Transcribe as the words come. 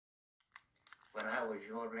When I was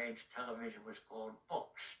your age, television was called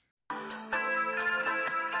books.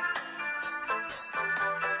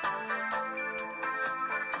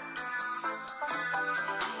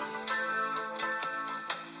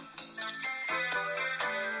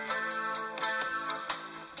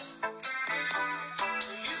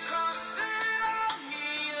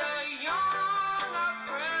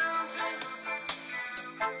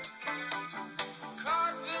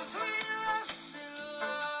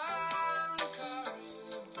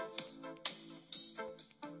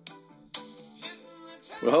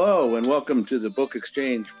 Well, hello, and welcome to the Book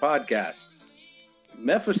Exchange podcast.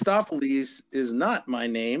 Mephistopheles is not my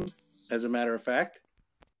name, as a matter of fact.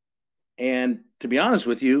 And to be honest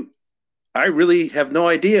with you, I really have no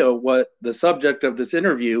idea what the subject of this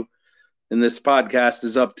interview in this podcast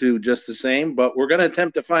is up to just the same, but we're going to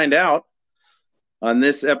attempt to find out on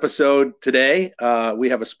this episode today. We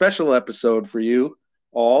have a special episode for you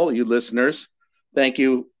all, you listeners. Thank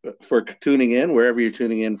you for tuning in, wherever you're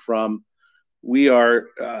tuning in from. We are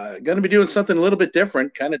going to be doing something a little bit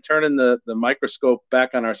different, kind of turning the microscope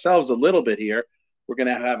back on ourselves a little bit here. We're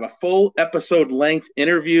going to have a full episode-length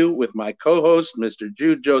interview with my co-host, Mr.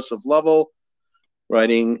 Jude Joseph Lovell,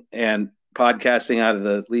 writing and podcasting out of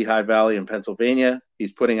the Lehigh Valley in Pennsylvania.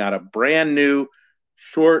 He's putting out a brand new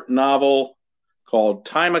short novel called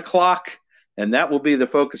Time O'Clock, and that will be the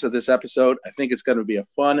focus of this episode. I think it's going to be a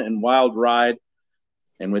fun and wild ride.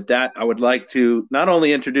 And with that, I would like to not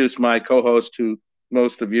only introduce my co-host, who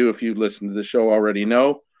most of you, if you listen to the show, already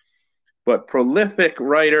know, but prolific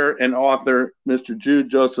writer and author, Mr.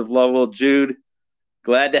 Jude Joseph Lovell. Jude,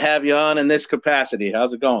 glad to have you on in this capacity.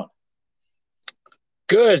 How's it going?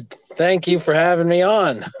 Good. Thank you for having me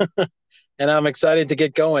on. And I'm excited to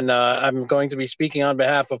get going. I'm going to be speaking on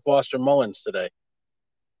behalf of Foster Mullins today.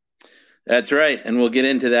 That's right, and we'll get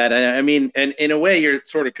into that. I mean, and in a way, you're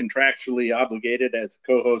sort of contractually obligated as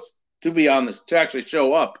co-host to be on to actually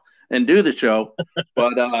show up and do the show.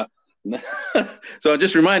 But so I'll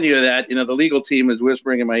just remind you of that. You know, the legal team is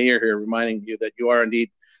whispering in my ear here, reminding you that you are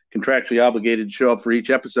indeed contractually obligated to show up for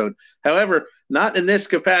each episode. However, not in this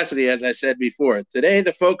capacity, as I said before. Today,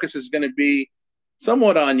 the focus is going to be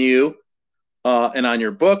somewhat on you and on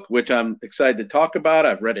your book, which I'm excited to talk about.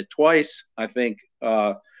 I've read it twice. I think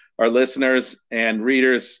our listeners and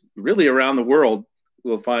readers really around the world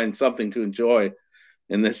will find something to enjoy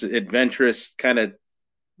in this adventurous kind of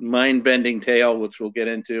mind-bending tale, which we'll get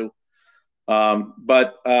into.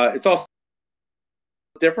 But it's also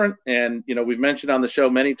different. And, you know, we've mentioned on the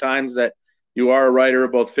show many times that you are a writer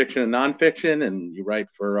of both fiction and nonfiction, and you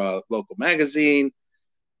write for a local magazine.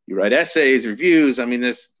 You write essays, reviews. I mean,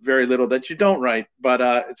 there's very little that you don't write, but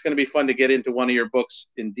it's going to be fun to get into one of your books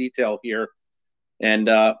in detail here. And,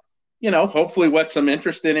 you know, hopefully whet some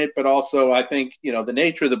interest in it, but also I think, you know, the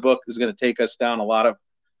nature of the book is going to take us down a lot of,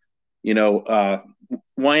 you know,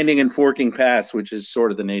 winding and forking paths, which is sort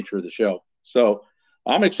of the nature of the show. So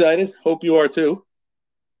I'm excited. Hope you are too.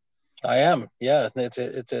 I am. Yeah, it's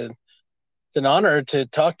an honor to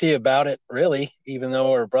talk to you about it, really, even though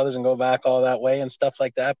we're brothers and go back all that way and stuff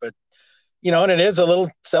like that. But, you know, and it is a little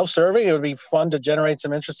self-serving. It would be fun to generate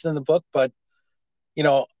some interest in the book, but, you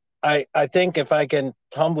know, I think if I can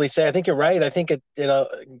humbly say, I think you're right. I think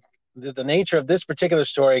the nature of this particular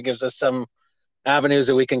story gives us some avenues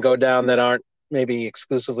that we can go down that aren't maybe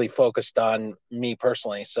exclusively focused on me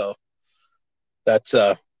personally. So that's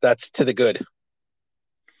to the good.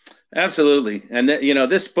 Absolutely. And, you know,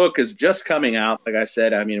 this book is just coming out. Like I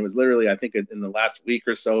said, I mean, it was literally, I think in the last week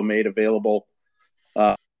or so made available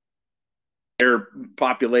their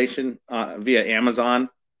population via Amazon.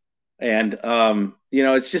 And, you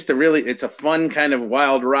know, it's just it's a fun kind of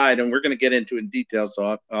wild ride, and we're going to get into it in detail.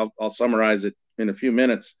 So I'll summarize it in a few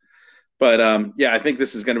minutes. But, yeah, I think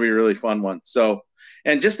this is going to be a really fun one. So,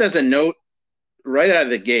 and just as a note, right out of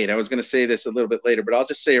the gate, I was going to say this a little bit later, but I'll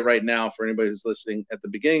just say it right now for anybody who's listening at the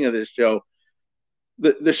beginning of this show.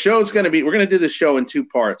 The show's going to be, we're going to do the show in two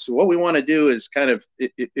parts. So what we want to do is kind of,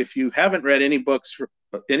 if you haven't read any books,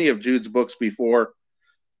 any of Jude's books before,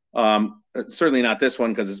 certainly not this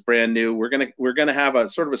one because it's brand new. We're gonna have a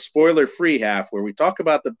sort of a spoiler-free half where we talk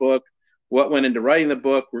about the book, what went into writing the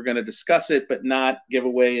book. We're going to discuss it, but not give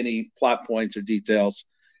away any plot points or details.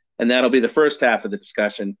 And that'll be the first half of the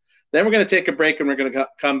discussion. Then we're going to take a break and we're going to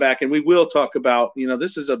come back and we will talk about, you know,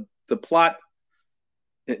 this is the plot.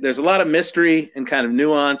 There's a lot of mystery and kind of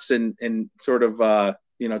nuance and sort of,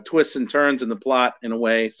 you know, twists and turns in the plot in a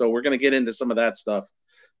way. So we're going to get into some of that stuff.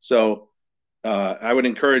 So I would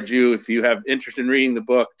encourage you, if you have interest in reading the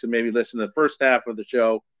book, to maybe listen to the first half of the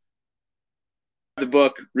show. And then we'll come back and we'll talk about, you know, this is the plot. There's a lot of mystery and kind of nuance and sort of, you know, twists and turns in the plot in a way. So we're going to get into some of that stuff. So I would encourage you, if you have interest in reading the book, to maybe listen to the first half of the show. the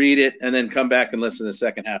book, read it, and then come back and listen to the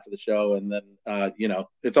second half of the show. And then,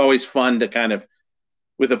 it's always fun to kind of,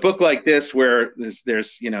 with a book like this, where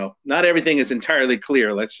there's not everything is entirely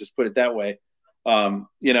clear. Let's just put it that way.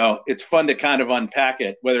 It's fun to kind of unpack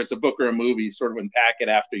it, whether it's a book or a movie, sort of unpack it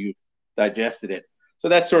after you've digested it. So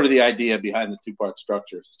that's sort of the idea behind the two-part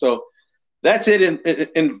structures. So that's it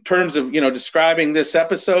in terms of, describing this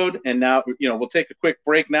episode. And now, we'll take a quick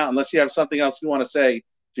break now, unless you have something else you want to say.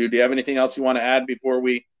 Jude, do you have anything else you want to add before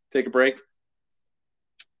we take a break?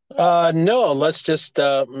 No, let's just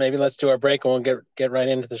maybe let's do our break and we'll get right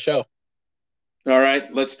into the show. All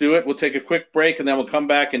right, let's do it. We'll take a quick break and then we'll come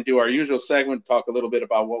back and do our usual segment, talk a little bit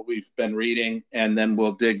about what we've been reading, and then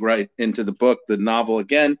we'll dig right into the book, the novel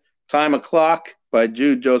again, Time O'Clock by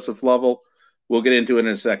Jude Joseph Lovell. We'll get into it in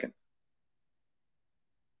a second.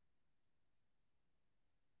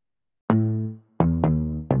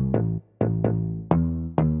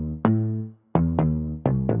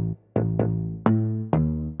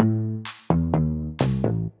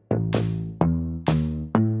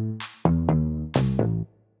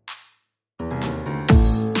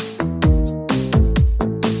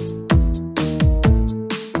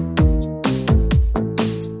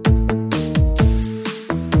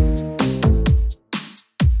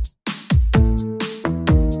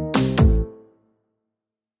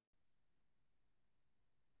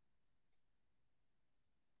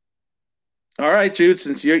 All right, Jude,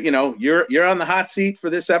 since you're on the hot seat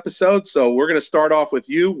for this episode, so we're going to start off with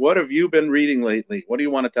you. What have you been reading lately? What do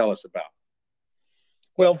you want to tell us about?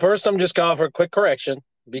 Well, first, I'm just going to offer a quick correction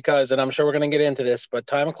and I'm sure we're going to get into this, but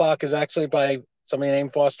Time O'Clock is actually by somebody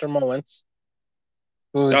named Foster Mullins.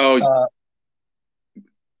 Good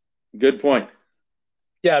point.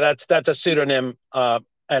 Yeah, that's a pseudonym,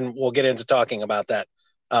 and we'll get into talking about that.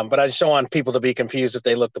 But I just don't want people to be confused if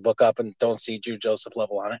they look the book up and don't see Jude Joseph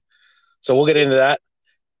Lovell on it. So we'll get into that.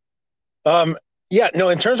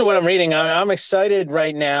 In terms of what I'm reading, I'm excited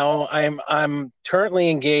right now. I'm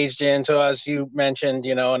currently engaged in, so as you mentioned,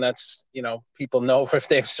 and that's, people know if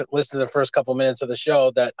they've listened to the first couple minutes of the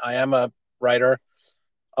show that I am a writer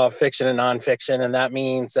of fiction and nonfiction, and that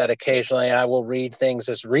means that occasionally I will read things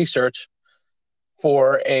as research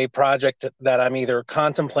for a project that I'm either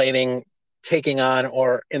contemplating taking on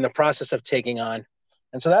or in the process of taking on.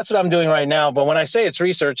 And so that's what I'm doing right now. But when I say it's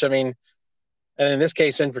research, I mean, and in this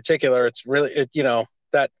case in particular, it's really,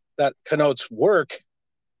 that connotes work.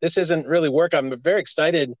 This isn't really work. I'm very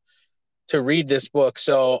excited to read this book.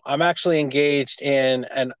 So I'm actually engaged in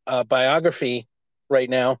a biography right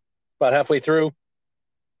now, about halfway through,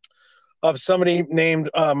 of somebody named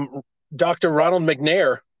Dr. Ronald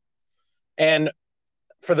McNair. And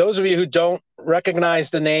for those of you who don't recognize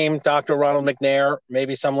the name Dr. Ronald McNair,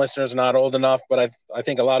 maybe some listeners are not old enough, but I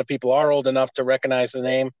think a lot of people are old enough to recognize the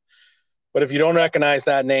name. But if you don't recognize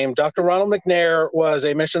that name, Dr. Ronald McNair was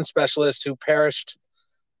a mission specialist who perished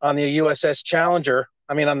on the USS Challenger.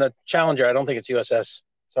 I mean, on the Challenger. I don't think it's USS.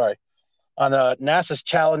 Sorry. On NASA's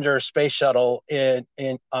Challenger space shuttle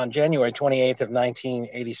on January 28th of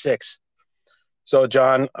 1986. So,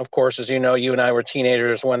 John, of course, as you know, you and I were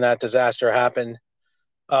teenagers when that disaster happened.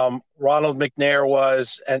 Ronald McNair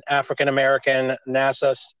was an African-American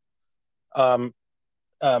NASA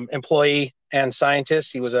employee and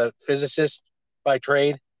scientist. He was a physicist by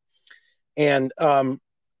trade. And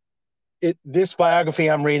this biography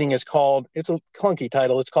I'm reading it's a clunky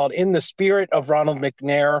title. It's called In the Spirit of Ronald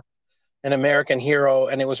McNair, an American Hero.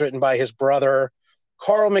 And it was written by his brother,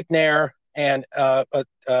 Carl McNair, and a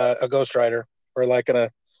ghostwriter, or like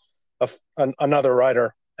another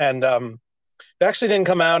writer. And it actually didn't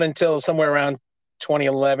come out until somewhere around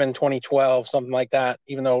 2011, 2012, something like that,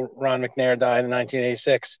 even though Ron McNair died in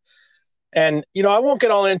 1986. And, I won't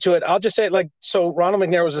get all into it. I'll just say so Ronald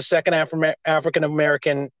McNair was the second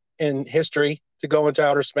African-American in history to go into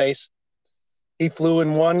outer space. He flew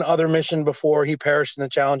in one other mission before he perished in the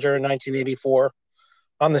Challenger in 1984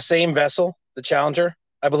 on the same vessel, the Challenger,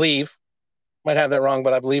 I believe. Might have that wrong,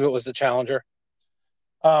 but I believe it was the Challenger.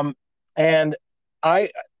 And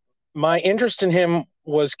my interest in him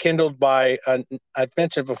was kindled by, I've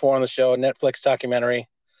mentioned before on the show, a Netflix documentary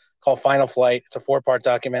called Final Flight. It's a 4-part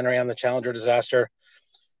documentary on the Challenger disaster.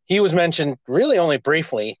 He was mentioned really only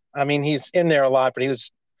briefly. I mean, he's in there a lot, but he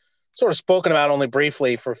was sort of spoken about only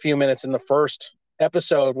briefly for a few minutes in the first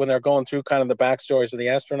episode when they're going through kind of the backstories of the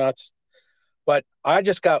astronauts. But I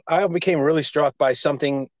became really struck by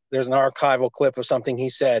something. There's an archival clip of something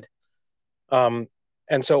he said. And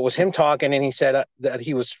so it was him talking, and he said that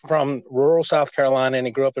he was from rural South Carolina and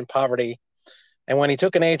he grew up in poverty. And when he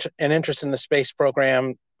took an interest in the space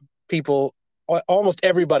program, people, almost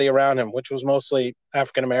everybody around him, which was mostly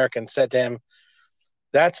African-American, said to him,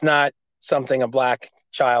 that's not something a black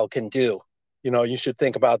child can do. You should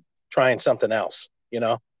think about trying something else,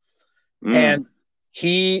 And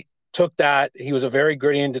he took that. He was a very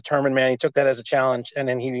gritty and determined man. He took that as a challenge, and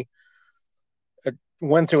then he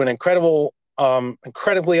went through an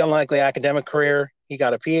incredibly unlikely academic career. He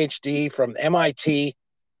got a PhD from MIT,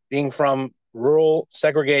 being from rural,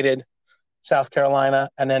 segregated South Carolina,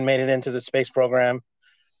 and then made it into the space program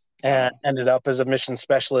and ended up as a mission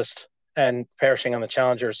specialist and perishing on the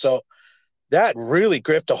Challenger. So that really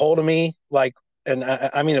gripped a hold of me, and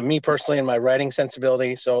I mean, of me personally and my writing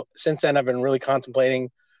sensibility. So since then, I've been really contemplating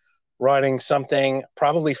writing something,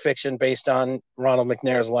 probably fiction, based on Ronald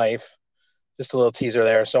McNair's life. Just a little teaser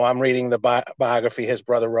there. So I'm reading the biography his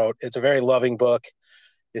brother wrote. It's a very loving book.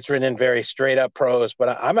 It's written in very straight up prose,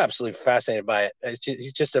 but I'm absolutely fascinated by it.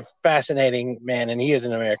 He's just a fascinating man, and he is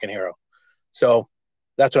an American hero. So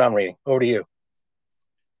that's what I'm reading. Over to you.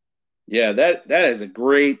 Yeah, that is a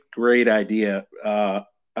great idea.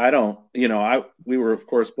 We were of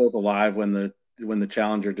course both alive when the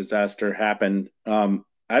Challenger disaster happened. I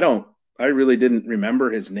really didn't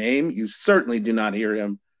remember his name. You certainly do not hear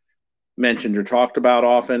him mentioned or talked about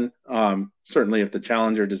often. Certainly if the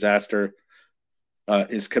Challenger disaster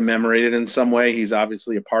is commemorated in some way, he's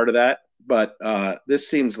obviously a part of that. But this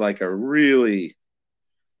seems like a really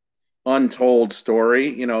untold story,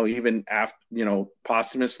 even after,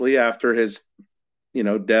 posthumously after his,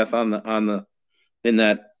 death in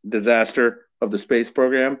that disaster of the space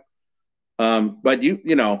program. But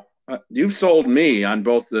you've sold me on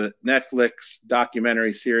both the Netflix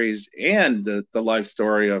documentary series and the life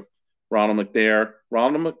story of Ronald McNair.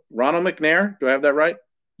 Ronald McNair? Do I have that right?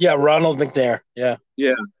 Yeah, Ronald McNair. Yeah.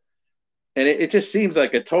 Yeah. And it just seems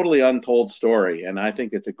like a totally untold story. And I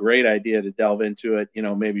think it's a great idea to delve into it,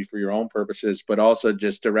 maybe for your own purposes, but also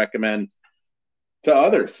just to recommend to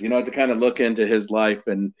others, to kind of look into his life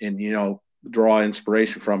and draw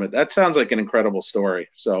inspiration from it. That sounds like an incredible story.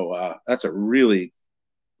 So that's a really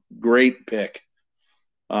great pick.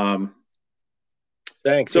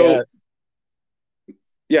 Thanks. So,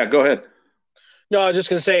 yeah, go ahead. No, I was just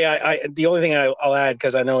going to say, the only thing I'll add,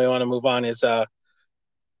 because I know we want to move on, is, I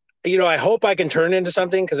hope I can turn into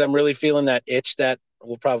something, because I'm really feeling that itch that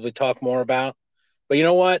we'll probably talk more about. But you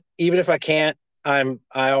know what? Even if I can't, I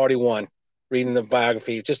already won reading the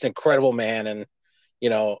biography. Just an incredible man. And,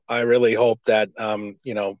 I really hope that,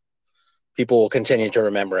 people will continue to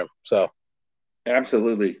remember him. So.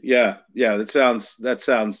 Absolutely. Yeah. Yeah. That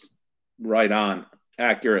sounds right on,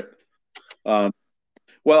 accurate.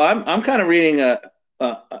 Well, I'm kind of reading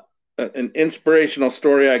an inspirational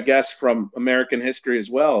story, I guess, from American history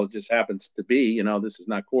as well. It just happens to be, this is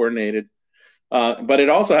not coordinated, but it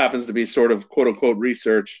also happens to be sort of quote unquote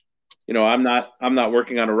research. I'm not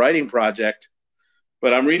working on a writing project,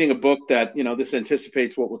 but I'm reading a book that, this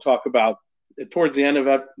anticipates what we'll talk about towards the end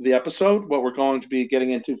of the episode, what we're going to be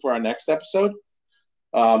getting into for our next episode.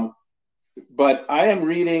 But I am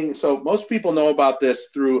reading, so most people know about this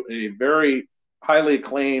through a very highly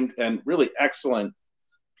acclaimed and really excellent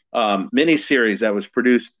miniseries that was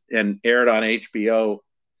produced and aired on HBO.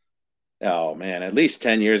 Oh man, at least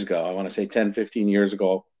 10 years ago. I want to say 10, 15 years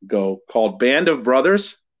ago, called Band of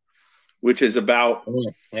Brothers, which is about,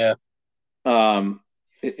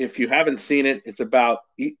 if you haven't seen it, it's about,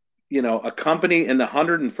 a company in the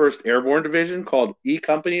 101st Airborne Division called E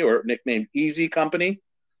Company, or nicknamed Easy Company.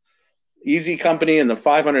 Easy Company in the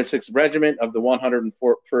 506th Regiment of the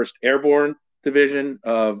 101st Airborne Division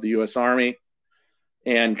of the U.S. Army,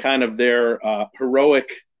 and kind of their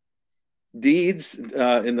heroic deeds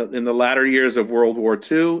in the latter years of World War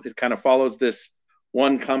II. It kind of follows this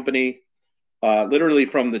one company, literally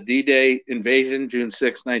from the D-Day invasion, June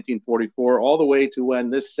 6, 1944, all the way to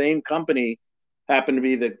when this same company happened to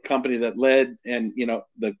be the company that led and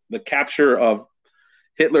the capture of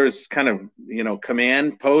Hitler's kind of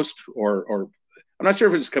command post, or I'm not sure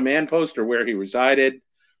if it was command post or where he resided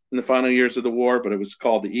in the final years of the war, but it was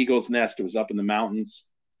called the Eagle's Nest. It was up in the mountains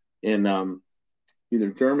in either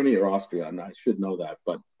Germany or Austria. I should know that,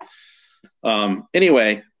 but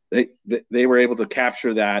anyway, they were able to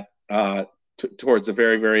capture that towards the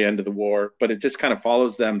very, very end of the war. But it just kind of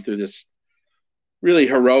follows them through this really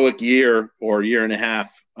heroic year or year and a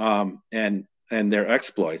half, and their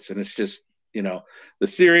exploits. And it's just, the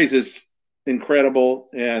series is incredible.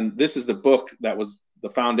 And this is the book that was the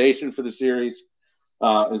foundation for the series.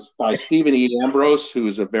 Is by Stephen E. Ambrose, who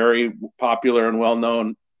is a very popular and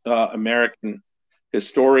well-known American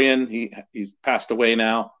historian. He's passed away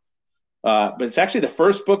now. But it's actually the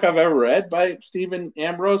first book I've ever read by Stephen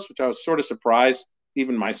Ambrose, which I was sort of surprised,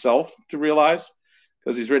 even myself, to realize,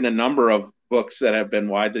 because he's written a number of books that have been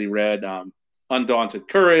widely read on Undaunted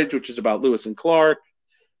Courage, which is about Lewis and Clark.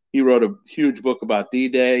 He wrote a huge book about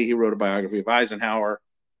D-Day. He wrote a biography of Eisenhower.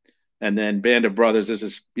 And then Band of Brothers, this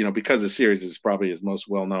is, because the series is probably his most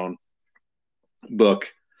well-known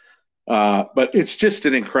book. But it's just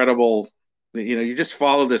an incredible, you just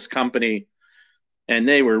follow this company, and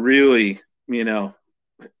they were really,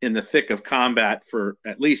 in the thick of combat for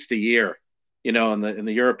at least a year, in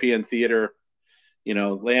the European theater,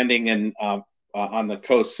 landing in on the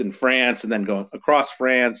coasts in France, and then going across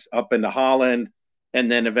France up into Holland, and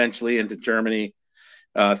then eventually into Germany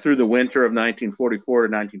through the winter of 1944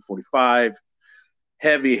 to 1945.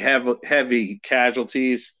 Heavy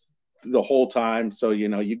casualties the whole time. So,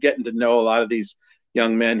 you're getting to know a lot of these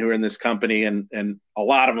young men who are in this company, and a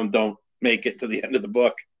lot of them don't make it to the end of the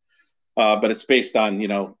book. But it's based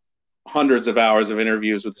on, hundreds of hours of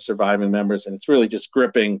interviews with the surviving members. And it's really just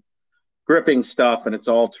gripping stuff. And it's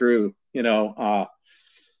all true,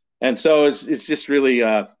 and so it's just really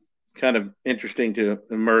kind of interesting to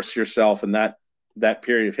immerse yourself in that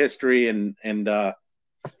period of history and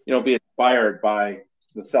be inspired by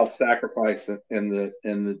the self-sacrifice and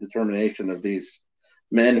the determination of these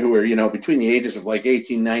men who are, between the ages of like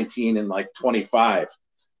 18, 19 and like 25.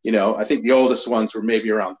 I think the oldest ones were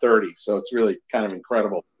maybe around 30. So it's really kind of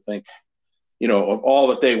incredible to think, of all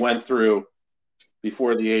that they went through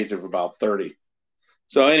before the age of about 30.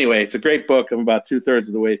 So anyway, it's a great book. I'm about 2/3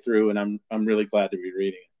 of the way through, and I'm really glad to be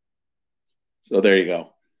reading it. So there you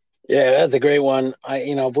go. Yeah, that's a great one.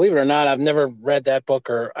 Believe it or not, I've never read that book,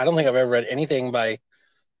 or I don't think I've ever read anything by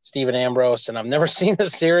Stephen Ambrose, and I've never seen the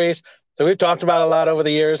series. So we've talked about it a lot over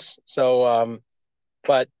the years. So,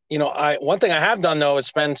 but one thing I have done though is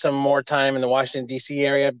spend some more time in the Washington D.C.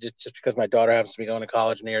 area, just because my daughter happens to be going to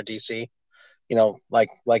college near D.C.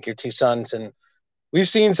 Like your two sons, and we've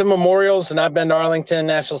seen some memorials, and I've been to Arlington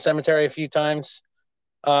National Cemetery a few times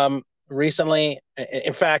recently.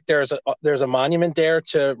 In fact, there's a monument there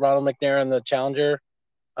to Ronald McNair and the Challenger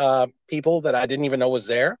people that I didn't even know was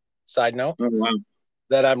there. Side note. Oh, wow.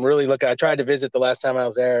 That I'm really I tried to visit the last time I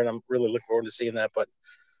was there, and I'm really looking forward to seeing that.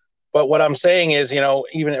 But what I'm saying is,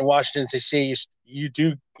 even in Washington D.C., you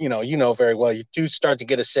do, very well, you do start to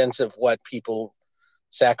get a sense of what people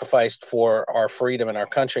sacrificed for our freedom and our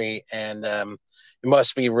country. And it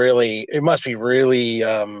must be really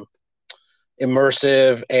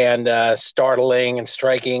immersive and startling and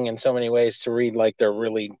striking in so many ways to read like their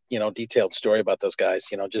really, detailed story about those guys,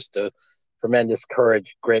 just the tremendous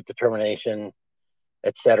courage, great determination,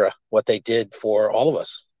 etc. What they did for all of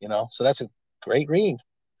us, so that's a great read.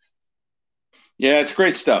 Yeah, it's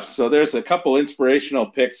great stuff. So there's a couple inspirational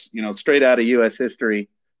picks, straight out of U.S. history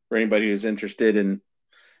for anybody who's interested in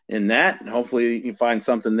that. And hopefully you find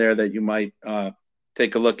something there that you might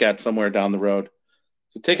take a look at somewhere down the road.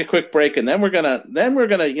 So take a quick break, and then we're gonna,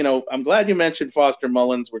 I'm glad you mentioned Foster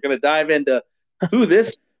Mullins. We're gonna dive into who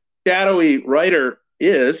this shadowy writer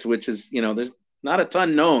is, which is, there's not a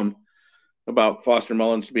ton known about Foster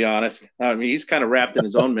Mullins, to be honest. I mean, he's kind of wrapped in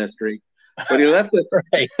his own mystery, but he left us.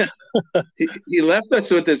 Right. he left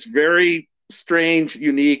us with this very strange,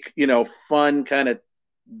 unique, fun, kind of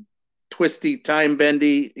twisty, time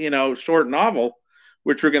bendy, short novel,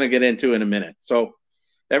 which we're going to get into in a minute. So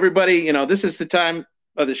everybody, this is the time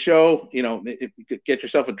of the show. If you could get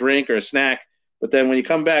yourself a drink or a snack, but then when you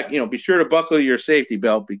come back, be sure to buckle your safety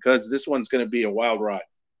belt, because this one's going to be a wild ride.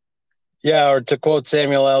 Yeah, or to quote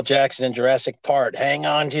Samuel L. Jackson in Jurassic Park, hang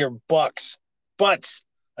on to your butts.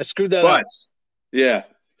 I screwed that up. Yeah.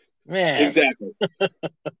 Man. Exactly.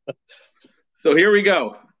 So here we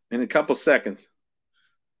go in a couple seconds.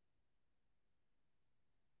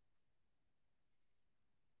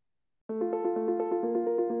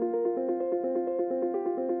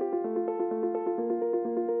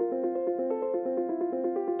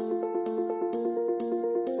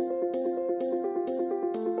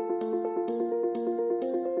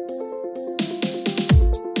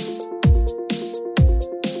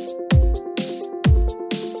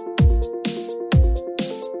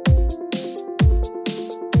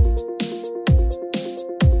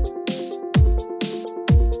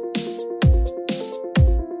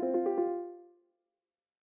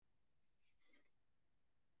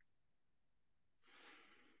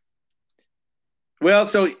 Well,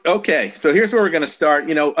 so here's where we're going to start.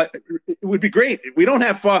 It would be great. We don't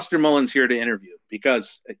have Foster Mullins here to interview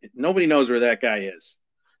because nobody knows where that guy is.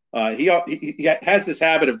 He has this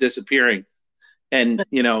habit of disappearing, and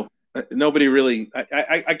nobody really.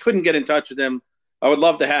 I couldn't get in touch with him. I would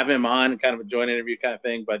love to have him on, kind of a joint interview kind of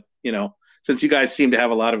thing, but since you guys seem to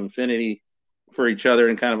have a lot of affinity for each other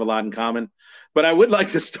and kind of a lot in common, but I would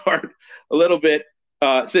like to start a little bit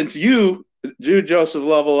since you Jude, Joseph,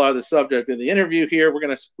 Lovell are the subject of the interview here.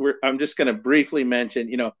 I'm just gonna briefly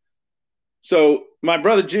mention, so my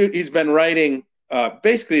brother Jude, he's been writing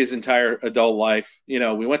basically his entire adult life.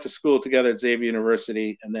 We went to school together at Xavier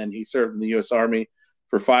University, and then he served in the U.S. Army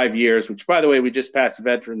for 5 years, which, by the way, we just passed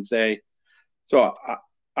Veterans Day. So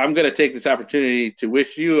I'm going to take this opportunity to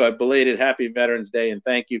wish you a belated Happy Veterans Day and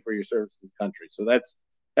thank you for your service to the country. So that's,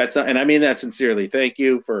 and I mean that sincerely. Thank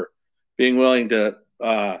you for being willing to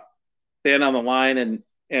stand on the line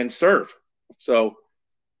and serve. So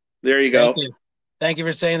there you go. Thank you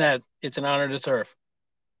for saying that. It's an honor to serve.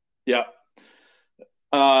 Yeah.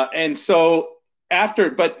 And so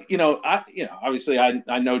obviously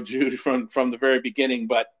I know Jude from the very beginning,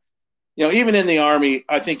 but even in the Army,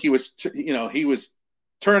 I think he was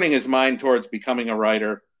turning his mind towards becoming a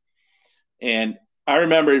writer. And I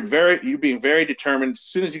remember you being very determined. As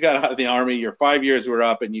soon as you got out of the Army, your 5 years were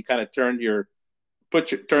up, and you kind of turned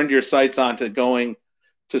your sights onto going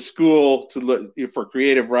to school for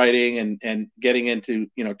creative writing and getting into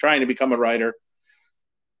trying to become a writer.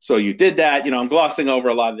 So you did that. I'm glossing over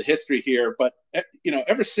a lot of the history here, but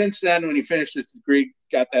ever since then, when he finished his degree,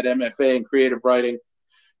 got that MFA in creative writing,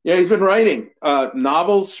 he's been writing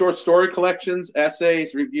novels, short story collections,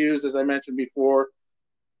 essays, reviews, as I mentioned before.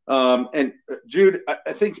 And Jude,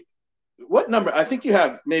 I think what number? I think you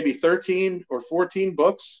have maybe 13 or 14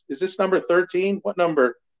 books. Is this number 13? What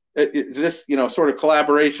number is this? Sort of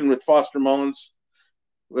collaboration with Foster Mullins.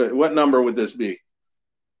 What number would this be?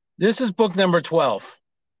 This is book number 12.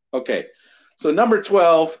 Okay, so number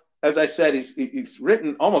 12, as I said, he's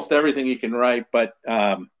written almost everything he can write, but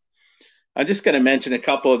I'm just going to mention a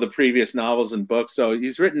couple of the previous novels and books. So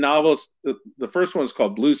he's written novels. The first one is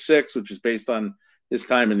called Blue Six, which is based on his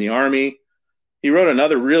time in the Army. He wrote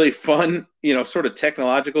another really fun, sort of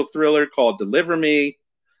technological thriller called Deliver Me.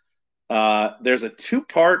 There's a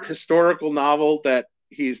 2-part historical novel that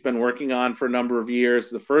he's been working on for a number of years.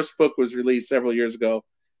 The first book was released several years ago.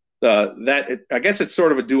 I guess it's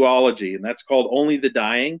sort of a duology, and that's called Only the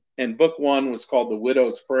Dying. And book 1 was called The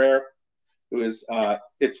Widow's Prayer. It was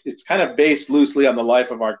it's kind of based loosely on the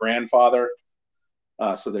life of our grandfather.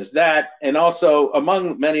 So there's that, and also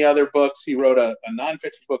among many other books, he wrote a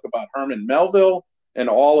nonfiction book about Herman Melville and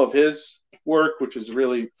all of his work, which is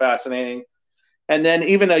really fascinating. And then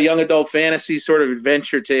even a young adult fantasy sort of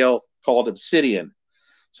adventure tale called Obsidian.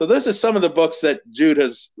 So those are some of the books that Jude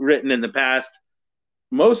has written in the past.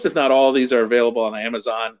 Most, if not all, of these are available on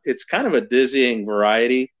Amazon. It's kind of a dizzying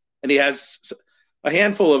variety, and he has a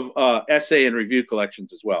handful of essay and review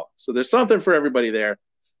collections as well. So there's something for everybody there.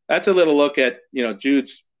 That's a little look at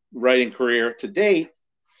Jude's writing career to date.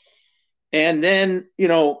 And then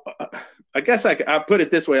I guess I'll put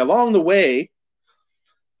it this way: along the way,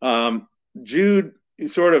 Jude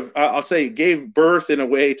sort of, I'll say, gave birth in a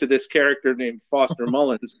way to this character named Foster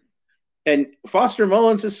Mullins. And Foster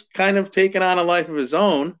Mullins has kind of taken on a life of his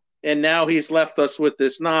own, and now he's left us with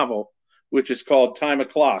this novel, which is called Time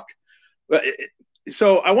O'Clock.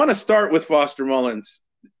 So I want to start with Foster Mullins.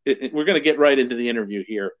 We're going to get right into the interview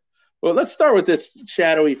here. Well, let's start with this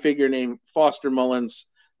shadowy figure named Foster Mullins.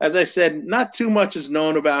 As I said, not too much is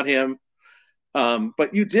known about him,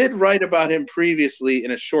 but you did write about him previously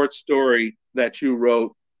in a short story that you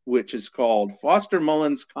wrote, which is called Foster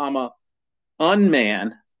Mullins,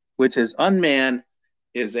 Unman, which is Unman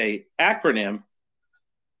is a acronym,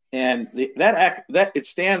 and that it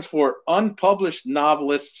stands for Unpublished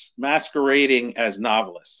Novelists Masquerading as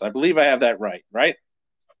Novelists. I believe I have that right?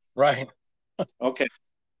 Right. Okay.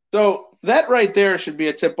 So that right there should be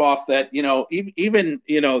a tip off that, even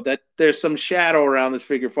that there's some shadow around this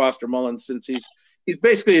figure, Foster Mullins, since he's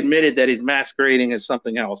basically admitted that he's masquerading as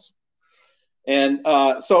something else. And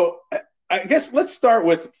so I guess let's start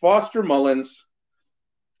with Foster Mullins,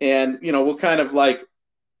 and, we'll kind of like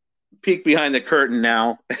peek behind the curtain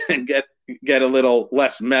now and get a little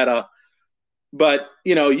less meta. But,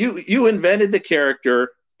 you invented the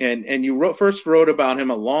character. And you first wrote about him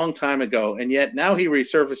a long time ago, and yet now he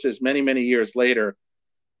resurfaces many, many years later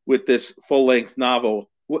with this full-length novel.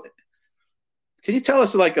 Can you tell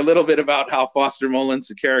us like a little bit about how Foster Mullins,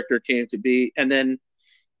 the character, came to be? And then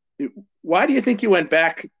why do you think you went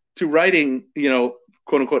back to writing,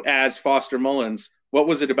 quote unquote, as Foster Mullins? What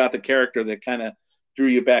was it about the character that kind of drew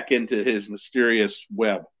you back into his mysterious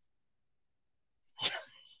web?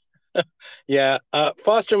 Yeah,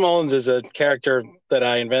 Foster Mullins is a character that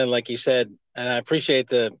I invented, like you said, and I appreciate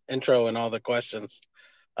the intro and all the questions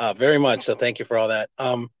very much. So thank you for all that.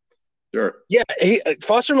 Sure. Yeah,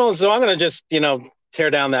 Foster Mullins. So I'm going to just, tear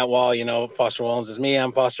down that wall. Foster Mullins is me.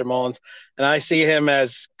 I'm Foster Mullins, and I see him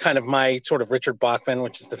as kind of my sort of Richard Bachman,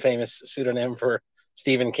 which is the famous pseudonym for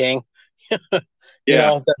Stephen King. You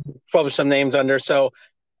know, that published some names under. So,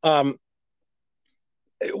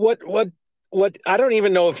 what I don't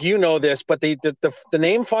even know if you know this, but the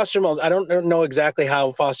name Foster Mullins, I don't know exactly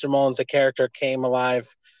how Foster Mullins, the character, came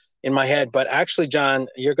alive in my head. But actually, John,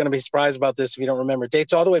 you're going to be surprised about this if you don't remember. It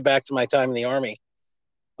dates all the way back to my time in the Army,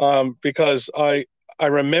 because I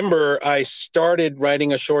remember I started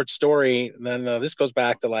writing a short story. And then this goes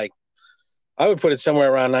back to, like, I would put it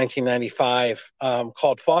somewhere around 1995,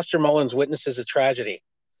 called Foster Mullins Witnesses a Tragedy.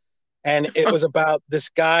 And it was about this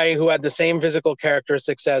guy who had the same physical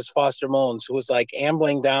characteristics as Foster Mullins, who was like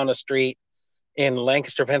ambling down a street in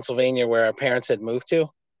Lancaster, Pennsylvania, where our parents had moved to.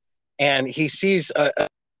 And he sees a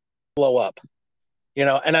blow up, you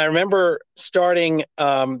know. And I remember starting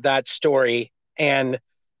that story. And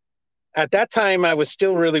at that time, I was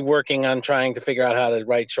still really working on trying to figure out how to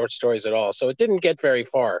write short stories at all. So it didn't get very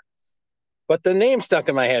far. But the name stuck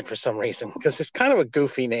in my head for some reason, because it's kind of a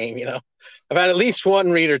goofy name, you know. I've had at least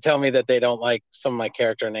one reader tell me that they don't like some of my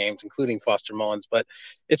character names, including Foster Mullins, but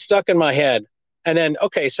it stuck in my head. And then,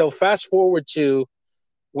 okay, so fast forward to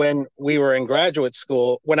when we were in graduate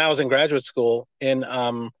school, when I was in graduate school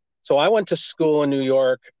so I went to school in New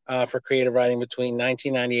York for creative writing between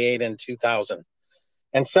 1998 and 2000.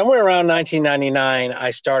 And somewhere around 1999,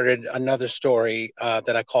 I started another story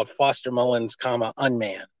that I called Foster Mullins,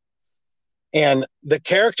 Unman. And the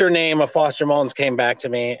character name of Foster Mullins came back to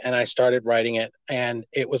me, and I started writing it. And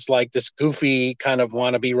it was like this goofy kind of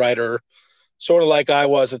wannabe writer, sort of like I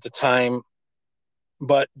was at the time,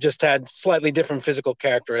 but just had slightly different physical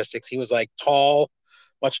characteristics. He was like tall,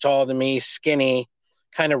 much taller than me, skinny,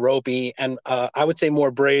 kind of ropey, and I would say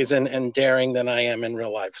more brazen and daring than I am in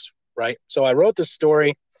real life, right? So I wrote this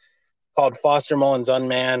story called Foster Mullins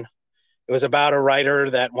Unman. It was about a writer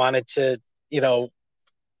that wanted to, you know,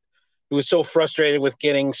 he was so frustrated with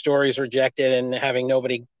getting stories rejected and having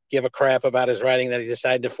nobody give a crap about his writing that he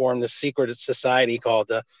decided to form this secret society called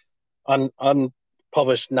the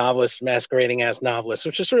Unpublished Novelists Masquerading as Novelists,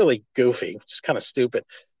 which is really goofy, which is kind of stupid.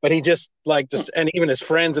 But he just liked this, and even his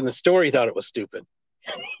friends in the story thought it was stupid.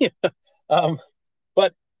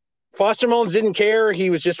 But Foster Mullins didn't care. He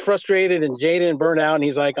was just frustrated and jaded and burnt out. And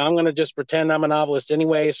he's like, I'm going to just pretend I'm a novelist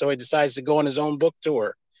anyway. So he decides to go on his own book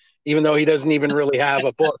tour, even though he doesn't even really have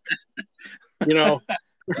a book, you know.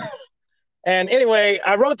 And anyway,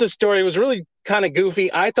 I wrote this story. It was really kind of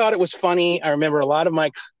goofy. I thought it was funny. I remember a lot of my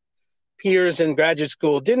peers in graduate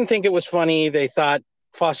school didn't think it was funny. They thought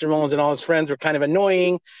Foster Mullins and all his friends were kind of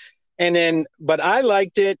annoying. And then, but I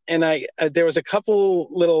liked it. And there was a couple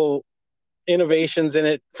little innovations in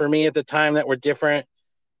it for me at the time that were different.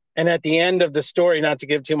 And at the end of the story, not to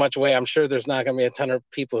give too much away, I'm sure there's not going to be a ton of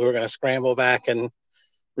people who are going to scramble back and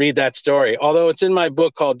read that story. Although it's in my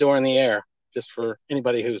book called Door in the Air, just for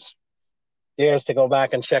anybody who's dares to go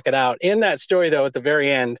back and check it out. In that story, though, at the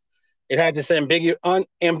very end, it had this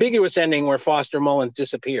ambiguous ending where Foster Mullins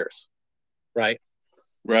disappears. Right.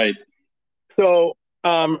 Right. So,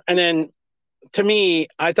 and then to me,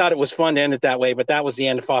 I thought it was fun to end it that way, but that was the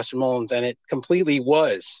end of Foster Mullins, and it completely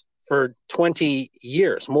was for 20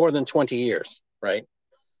 years, more than 20 years. Right.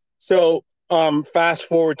 So, fast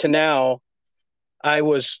forward to now, I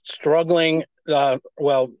was struggling.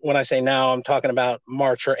 Well, when I say now, I'm talking about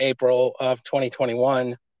March or April of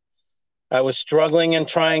 2021. I was struggling and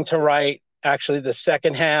trying to write actually the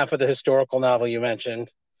second half of the historical novel you mentioned,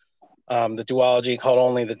 the duology called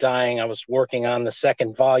Only the Dying. I was working on the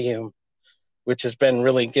second volume, which has been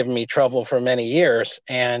really giving me trouble for many years.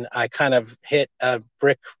 And I kind of hit a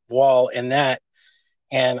brick wall in that.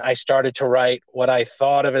 And I started to write what I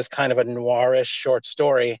thought of as kind of a noirish short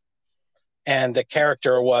story. And the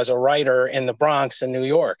character was a writer in the Bronx in New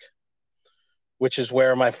York, which is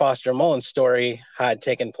where my Foster Mullins story had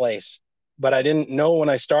taken place. But I didn't know when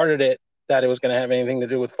I started it that it was going to have anything to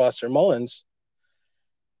do with Foster Mullins.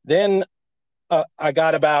 Then I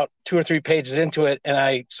got about 2 or 3 pages into it, and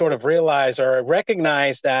I sort of realized or I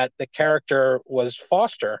recognized that the character was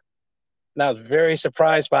Foster. And I was very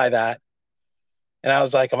surprised by that. And I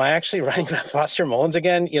was like, am I actually writing about Foster Mullins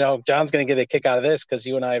again? You know, John's going to get a kick out of this because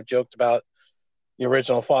you and I have joked about the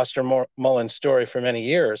original Foster Mullins story for many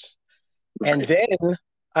years. Right. And then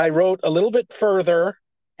I wrote a little bit further,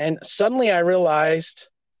 and suddenly I realized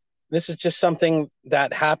this is just something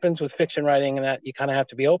that happens with fiction writing and that you kind of have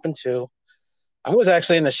to be open to. I was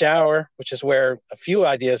actually in the shower, which is where a few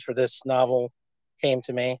ideas for this novel came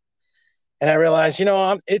to me. And I realized, you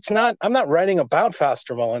know, I'm not writing about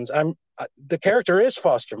Foster Mullins. The character is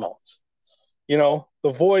Foster Mullins. You know,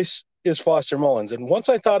 the voice is Foster Mullins. And once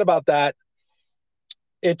I thought about that,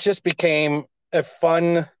 it just became a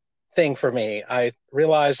fun thing for me. I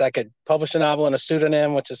realized I could publish a novel in a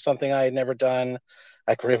pseudonym, which is something I had never done.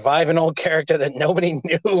 I could revive an old character that nobody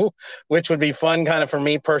knew, which would be fun kind of for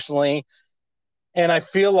me personally. And I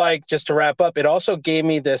feel like, just to wrap up, it also gave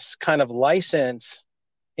me this kind of license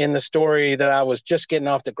in the story that I was just getting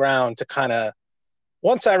off the ground to kind of,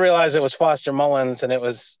 once I realized it was Foster Mullins and it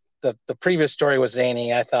was the previous story was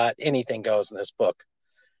zany, I thought anything goes in this book.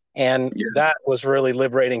 And that was really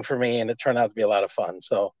liberating for me, and it turned out to be a lot of fun.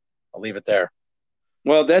 So I'll leave it there.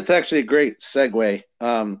 Well, that's actually a great segue.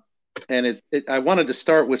 And I wanted to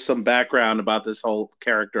start with some background about this whole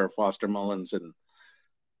character of Foster Mullins and,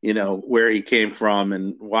 you know, where he came from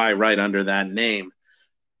and why right under that name.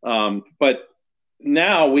 But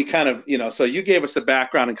now we kind of, you know, so you gave us a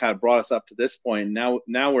background and kind of brought us up to this point. Now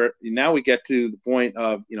we get to the point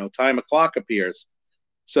of, you know, Time O'Clock appears.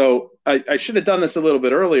 So I should have done this a little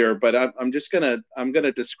bit earlier, but I'm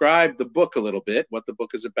gonna describe the book a little bit, what the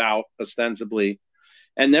book is about ostensibly,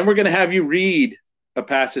 and then we're gonna have you read a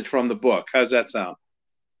passage from the book. How does that sound?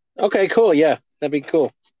 Okay, cool. Yeah, that'd be cool.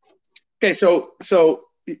 Okay, so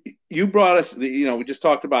you brought us, you know, we just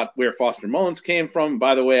talked about where Foster Mullins came from.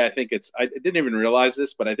 By the way, I didn't even realize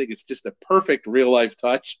this, but I think it's just a perfect real life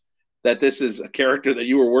touch that this is a character that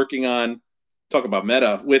you were working on. Talk about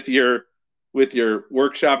meta with your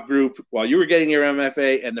workshop group while you were getting your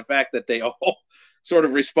MFA, and the fact that they all sort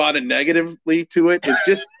of responded negatively to it is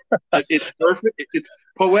just, it's perfect. It's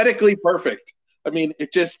poetically perfect. I mean,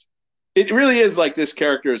 it really is like this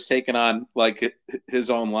character has taken on like his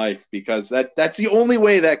own life, because that's the only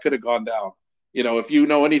way that could have gone down. You know, if you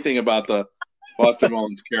know anything about the Foster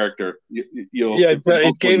Mullins character, you'll. Yeah,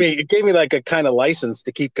 it gave me like a kind of license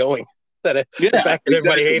to keep going. The fact that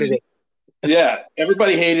everybody hated it. Yeah,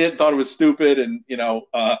 everybody hated it, thought it was stupid, and you know,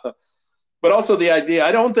 but also the idea.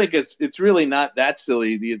 I don't think it's really not that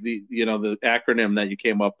silly. The you know, the acronym that you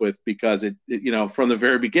came up with, because it you know, from the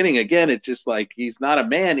very beginning, again, it's just like he's not a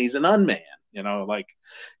man, he's an unman. You know, like,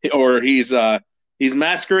 or he's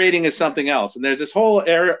masquerading as something else. And there's this whole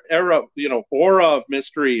era, you know, aura of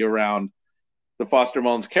mystery around the Foster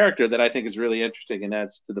Mullins character that I think is really interesting and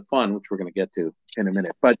adds to the fun, which we're going to get to in a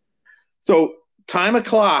minute. But so. Time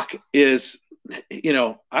O'Clock is, you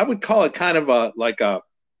know, I would call it kind of a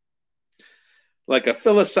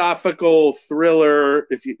philosophical thriller.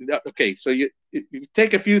 So you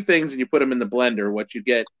take a few things and you put them in the blender. What you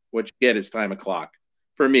get is Time O'Clock,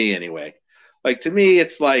 for me anyway. Like, to me,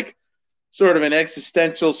 it's like sort of an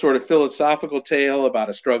existential, sort of philosophical tale about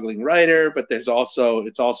a struggling writer, but it's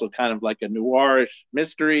also kind of like a noirish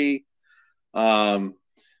mystery.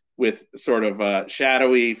 With sort of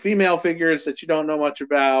shadowy female figures that you don't know much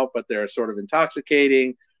about, but they're sort of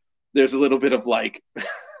intoxicating. There's a little bit of like,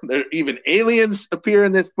 there even aliens appear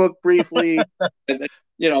in this book briefly. And,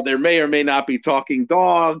 you know, there may or may not be talking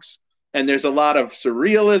dogs. And there's a lot of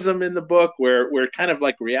surrealism in the book where kind of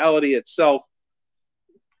like reality itself,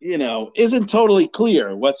 you know, isn't totally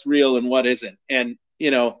clear what's real and what isn't. And,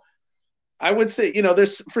 you know, I would say, you know,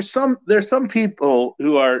 there's some people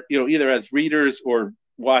who are, you know, either as readers or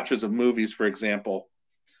watchers of movies, for example.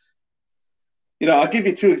 You know, I'll give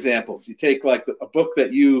you two examples. You take like a book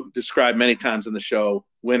that you described many times in the show,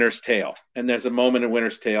 Winter's Tale, and there's a moment in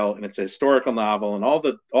Winter's Tale, and it's a historical novel, and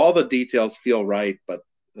all the details feel right, but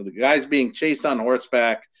the guy's being chased on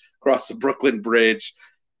horseback across the Brooklyn Bridge,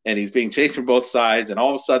 and he's being chased from both sides, and all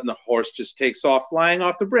of a sudden the horse just takes off flying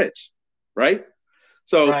off the bridge, right?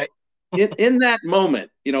 So right. in that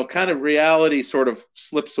moment, you know, kind of reality sort of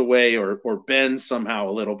slips away or bends somehow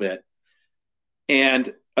a little bit.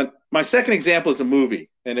 And my second example is a movie.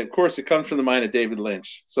 And of course, it comes from the mind of David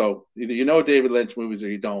Lynch. So either you know David Lynch movies or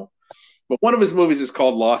you don't. But one of his movies is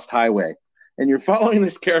called Lost Highway. And you're following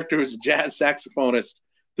this character who's a jazz saxophonist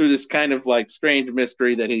through this kind of like strange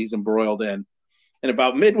mystery that he's embroiled in. And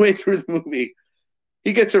about midway through the movie,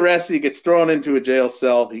 he gets arrested. He gets thrown into a jail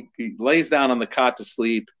cell. He lays down on the cot to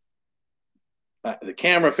sleep. The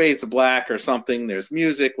camera fades to black or something. There's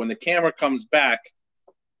music. When the camera comes back,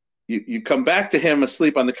 you come back to him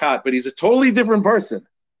asleep on the cot, but he's a totally different person.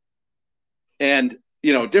 And,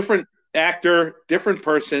 you know, different actor, different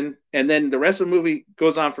person. And then the rest of the movie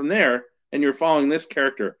goes on from there, and you're following this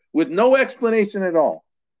character with no explanation at all.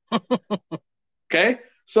 Okay?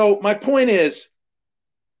 So my point is,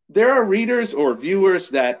 there are readers or viewers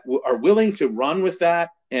that are willing to run with that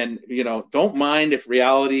and, you know, don't mind if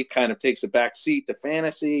reality kind of takes a back seat to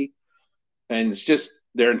fantasy. And it's just,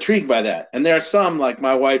 they're intrigued by that. And there are some, like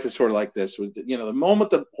my wife is sort of like this, with, you know, the moment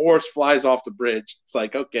the horse flies off the bridge, it's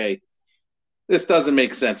like, okay, this doesn't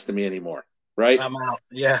make sense to me anymore. Right? I'm out.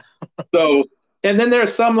 Yeah. So, and then there are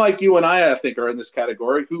some like you and I think are in this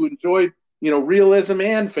category who enjoy realism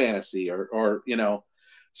and fantasy, or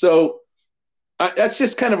so that's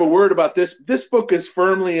just kind of a word about this. This book is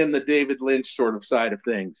firmly in the David Lynch sort of side of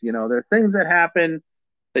things. There are things that happen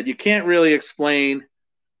that you can't really explain.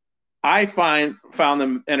 I found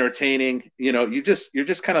them entertaining. You're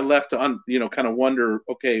just kind of left to kind of wonder,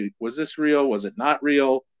 okay, was this real? Was it not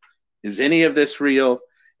real? Is any of this real?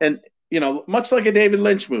 And much like a David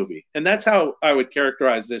Lynch movie. And that's how I would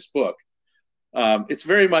characterize this book. It's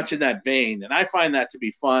very much in that vein, and I find that to be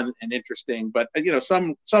fun and interesting. But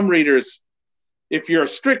some readers, if you're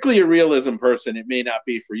strictly a realism person, it may not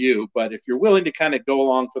be for you. But if you're willing to kind of go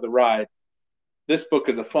along for the ride, this book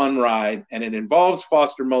is a fun ride, and it involves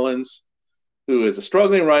Foster Mullins, who is a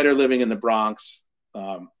struggling writer living in the Bronx,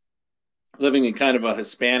 living in kind of a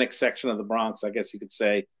Hispanic section of the Bronx, I guess you could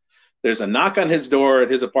say. There's a knock on his door at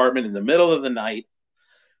his apartment in the middle of the night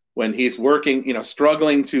when he's working,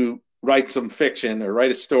 struggling to write some fiction or write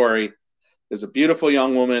a story. There's a beautiful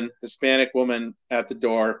young woman, Hispanic woman at the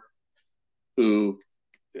door who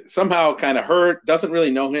somehow kind of doesn't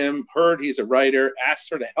really know him, heard he's a writer, asks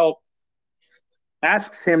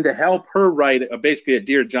him to help her write basically a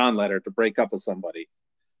Dear John letter to break up with somebody. A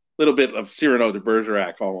little bit of Cyrano de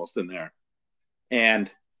Bergerac almost in there.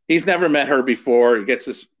 And he's never met her before. He gets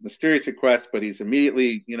this mysterious request, but he's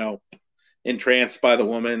immediately, entranced by the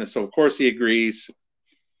woman. And so, of course, he agrees.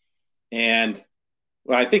 And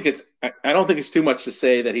I don't think it's too much to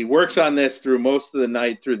say that he works on this through most of the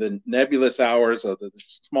night, through the nebulous hours of the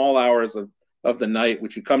small hours of the night,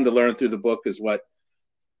 which you come to learn through the book is what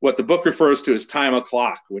the book refers to as time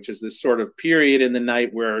o'clock, which is this sort of period in the night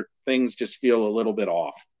where things just feel a little bit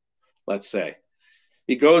off, let's say.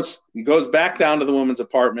 He goes back down to the woman's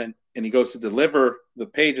apartment, and he goes to deliver the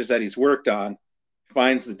pages that he's worked on,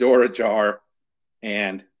 finds the door ajar,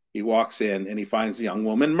 and he walks in, and he finds the young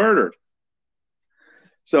woman murdered.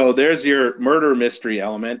 So there's your murder mystery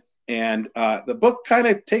element, and the book kind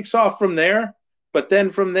of takes off from there, but then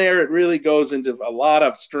from there it really goes into a lot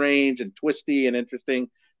of strange and twisty and interesting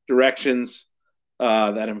directions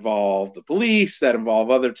that involve the police, that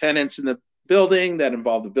involve other tenants in the building, that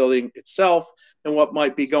involve the building itself and what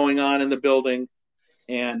might be going on in the building.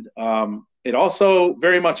 And it also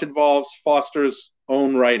very much involves Foster's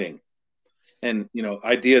own writing and,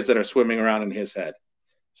 ideas that are swimming around in his head.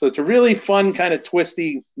 So it's a really fun kind of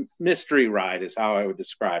twisty mystery ride is how I would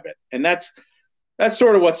describe it. And that's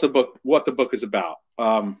sort of what the book is about.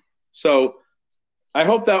 So I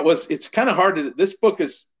hope it's kind of hard this book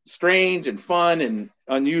is strange and fun and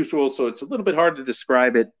unusual. So it's a little bit hard to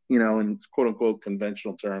describe it, in quote unquote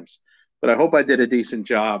conventional terms, but I hope I did a decent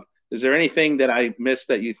job. Is there anything that I missed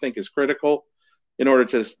that you think is critical in order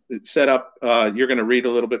to set up, you're going to read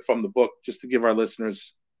a little bit from the book just to give our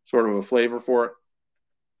listeners sort of a flavor for it?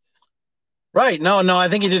 Right. No, I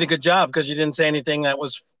think you did a good job because you didn't say anything that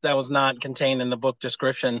was not contained in the book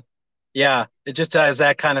description. Yeah, it just has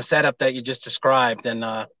that kind of setup that you just described. And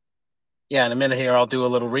in a minute here, I'll do a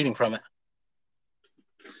little reading from it.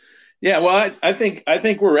 Yeah, well, I think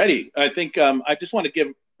we're ready. I think I just want to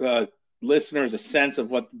give listeners a sense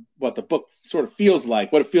of what the book sort of feels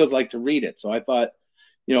like, what it feels like to read it. So I thought,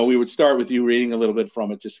 we would start with you reading a little bit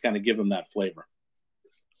from it, just to kind of give them that flavor.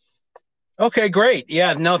 Okay, great.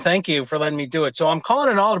 Yeah, no, thank you for letting me do it. So I'm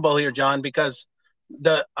calling an audible here, John, because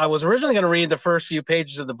I was originally going to read the first few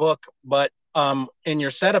pages of the book, but in your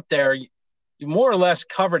setup there, you more or less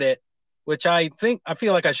covered it, which I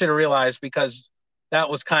feel like I should have realized because that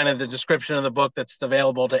was kind of the description of the book that's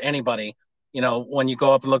available to anybody. When you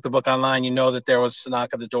go up and look the book online, that there was a knock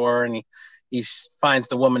at the door and he finds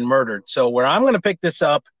the woman murdered. So where I'm going to pick this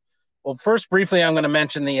up, well, first, briefly, I'm going to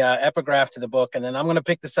mention the epigraph to the book, and then I'm going to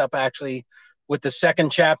pick this up actually with the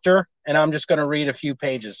second chapter, and I'm just going to read a few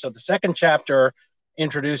pages. So the second chapter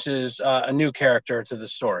introduces a new character to the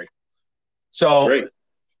story. So, great.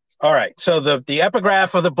 All right. So the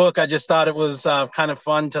epigraph of the book, I just thought it was kind of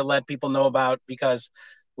fun to let people know about because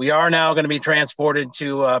we are now going to be transported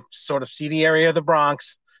to a sort of seedy area of the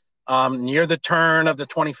Bronx near the turn of the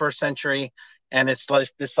 21st century. And it's like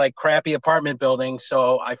this crappy apartment building.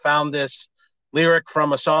 So I found this lyric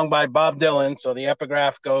from a song by Bob Dylan. So the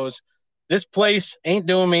epigraph goes, "This place ain't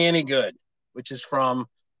doing me any good," which is from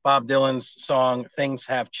Bob Dylan's song, "Things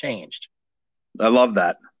Have Changed." I love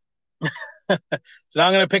that. So now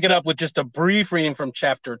I'm going to pick it up with just a brief reading from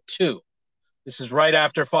chapter 2. This is right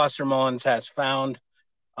after Foster Mullins has found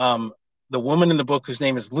the woman in the book whose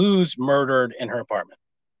name is Luz murdered in her apartment.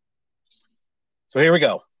 So here we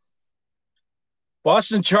go.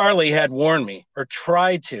 Boston Charlie had warned me, or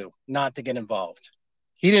tried to, not to get involved.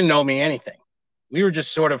 He didn't know me anything. We were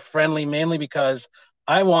just sort of friendly, mainly because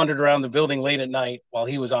I wandered around the building late at night while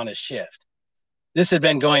he was on his shift. This had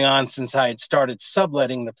been going on since I had started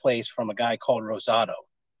subletting the place from a guy called Rosado.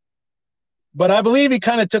 But I believe he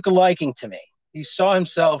kind of took a liking to me. He saw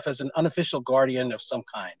himself as an unofficial guardian of some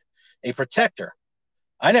kind, a protector.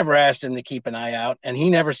 I never asked him to keep an eye out, and he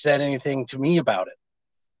never said anything to me about it.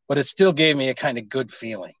 But it still gave me a kind of good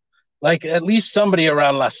feeling. Like at least somebody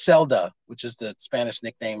around La Celda, which is the Spanish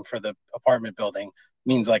nickname for the apartment building,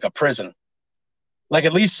 means like a prison. Like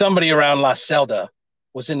at least somebody around La Celda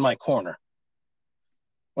was in my corner.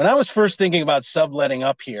 When I was first thinking about subletting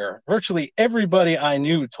up here, virtually everybody I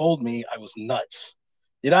knew told me I was nuts.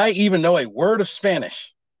 Did I even know a word of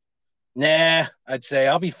Spanish? Nah, I'd say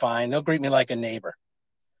I'll be fine. They'll greet me like a neighbor.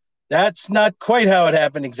 That's not quite how it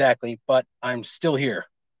happened exactly, but I'm still here.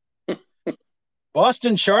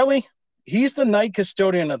 Boston Charlie, he's the night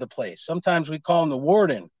custodian of the place. Sometimes we call him the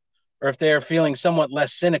warden, or if they are feeling somewhat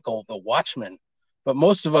less cynical, the watchman. But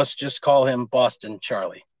most of us just call him Boston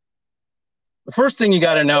Charlie. The first thing you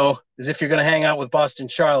got to know is if you're going to hang out with Boston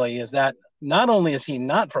Charlie is that not only is he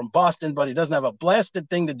not from Boston, but he doesn't have a blasted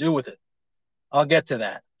thing to do with it. I'll get to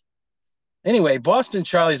that. Anyway, Boston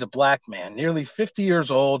Charlie's a black man, nearly 50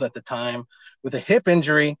 years old at the time, with a hip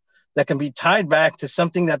injury that can be tied back to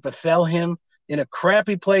something that befell him in a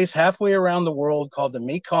crappy place halfway around the world called the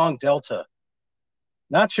Mekong Delta.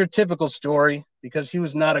 Not your typical story, because he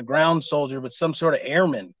was not a ground soldier, but some sort of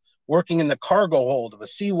airman working in the cargo hold of a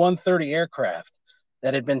C-130 aircraft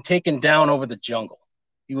that had been taken down over the jungle.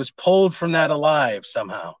 He was pulled from that alive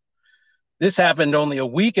somehow. This happened only a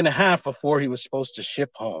week and a half before he was supposed to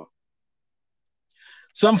ship home.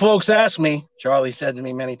 Some folks ask me, Charlie said to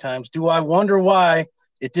me many times, do I wonder why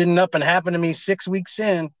it didn't up and happen to me 6 weeks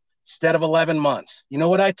in instead of 11 months? You know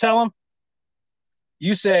what I tell them?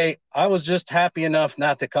 You say, I was just happy enough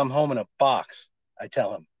not to come home in a box, I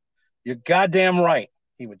tell him. You're goddamn right,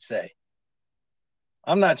 he would say.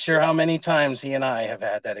 I'm not sure how many times he and I have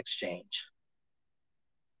had that exchange.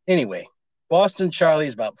 Anyway, Boston Charlie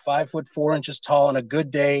is about 5'4" tall on a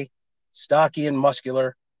good day, stocky and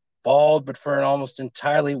muscular, bald but for an almost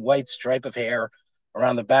entirely white stripe of hair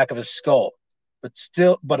around the back of his skull,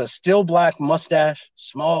 but a still black mustache,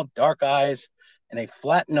 small dark eyes, and a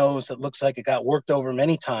flat nose that looks like it got worked over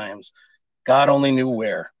many times. God only knew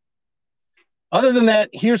where. Other than that,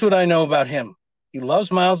 here's what I know about him. He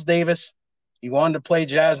loves Miles Davis. He wanted to play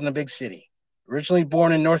jazz in the big city. Originally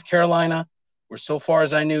born in North Carolina, where so far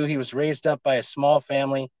as I knew, he was raised up by a small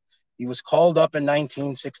family. He was called up in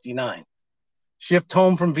 1969. Shipped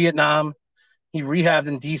home from Vietnam, he rehabbed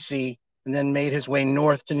in D.C. and then made his way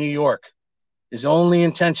north to New York. His only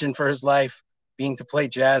intention for his life being to play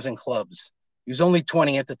jazz in clubs. He was only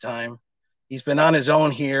 20 at the time. He's been on his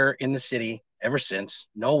own here in the city ever since.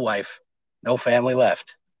 No wife, no family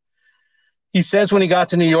left. He says when he got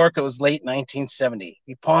to New York, it was late 1970.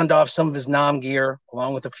 He pawned off some of his Nam gear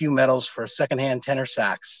along with a few medals for a secondhand tenor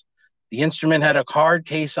sax. The instrument had a card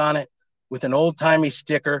case on it with an old-timey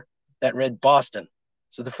sticker that read Boston.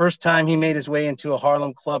 So the first time he made his way into a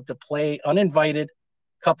Harlem club to play uninvited,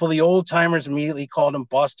 a couple of the old timers immediately called him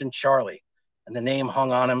Boston Charlie, and the name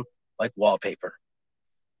hung on him like wallpaper.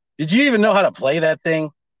 Did you even know how to play that thing?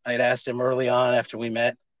 I had asked him early on after we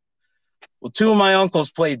met. Well, two of my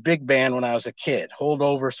uncles played big band when I was a kid,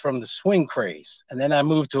 holdovers from the swing craze. And then I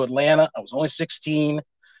moved to Atlanta. I was only 16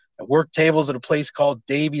 and worked tables at a place called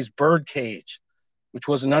Davy's Birdcage, which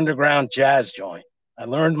was an underground jazz joint. I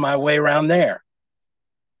learned my way around there.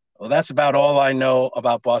 Well, that's about all I know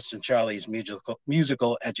about Boston Charlie's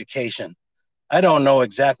musical education. I don't know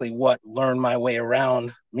exactly what learn my way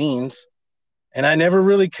around means. And I never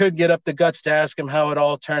really could get up the guts to ask him how it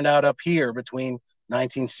all turned out up here between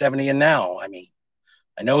 1970 and now. I mean,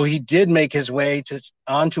 I know he did make his way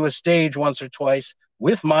onto a stage once or twice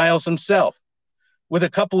with Miles himself, with a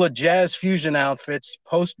couple of jazz fusion outfits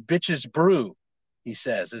post Bitches Brew, he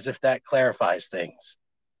says, as if that clarifies things.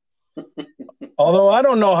 Although I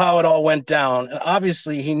don't know how it all went down, and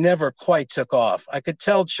obviously he never quite took off. I could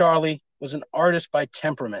tell Charlie was an artist by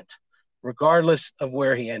temperament, regardless of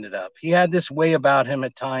where he ended up. He had this way about him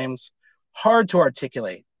at times, hard to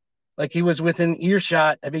articulate, like he was within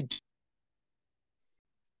earshot of a...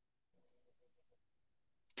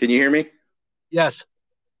 Can you hear me? Yes.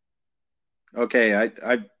 Okay,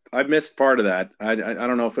 I missed part of that. I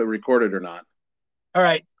don't know if it recorded or not. All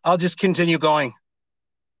right, I'll just continue going.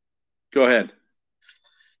 Go ahead.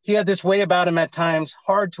 He had this way about him at times,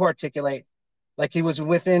 hard to articulate, like he was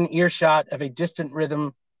within earshot of a distant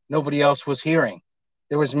rhythm nobody else was hearing.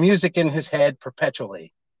 There was music in his head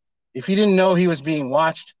perpetually. If he didn't know he was being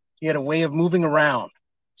watched, he had a way of moving around,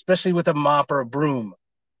 especially with a mop or a broom.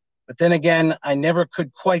 But then again, I never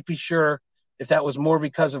could quite be sure if that was more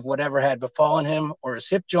because of whatever had befallen him or his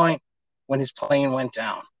hip joint when his plane went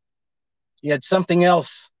down. He had something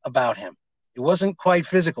else about him. It wasn't quite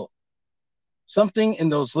physical. Something in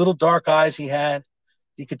those little dark eyes he had.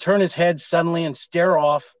 He could turn his head suddenly and stare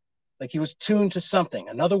off like he was tuned to something,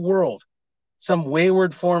 another world, some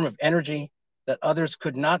wayward form of energy that others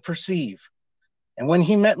could not perceive. And when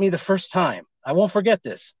he met me the first time, I won't forget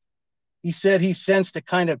this. He said he sensed a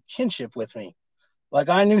kind of kinship with me, like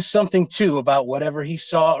I knew something too about whatever he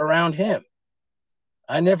saw around him.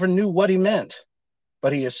 I never knew what he meant,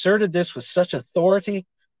 but he asserted this with such authority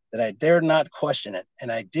that I dared not question it,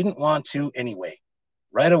 and I didn't want to anyway.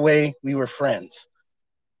 Right away, we were friends.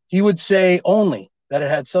 He would say only that it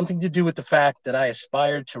had something to do with the fact that I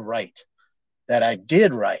aspired to write, that I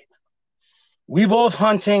did write. We both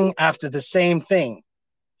hunting after the same thing,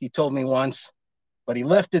 he told me once, but he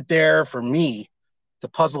left it there for me to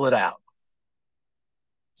puzzle it out.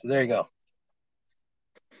 So there you go.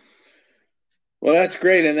 Well, that's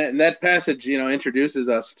great, and that passage, introduces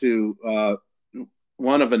us to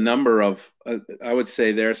one of a number of, I would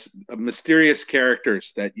say, there's mysterious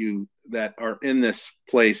characters that are in this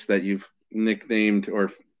place that you've nicknamed, or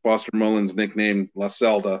Foster Mullins nicknamed La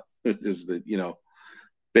Celda, is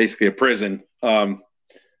basically a prison.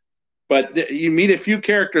 But you meet a few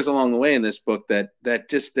characters along the way in this book that there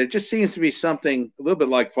just seems to be something a little bit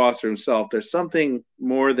like Foster himself. There's something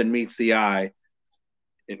more than meets the eye.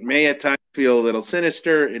 It may at times feel a little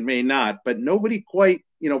sinister, it may not, but nobody quite,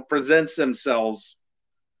 presents themselves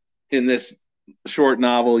in this short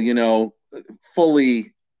novel,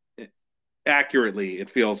 fully accurately. It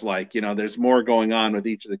feels like, there's more going on with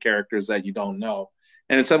each of the characters that you don't know.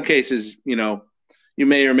 And in some cases, you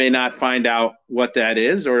may or may not find out what that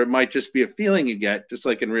is, or it might just be a feeling you get, just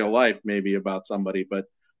like in real life, maybe about somebody. But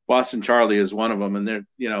Boston Charlie is one of them. And they're,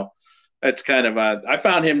 that's kind of I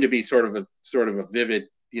found him to be sort of a vivid,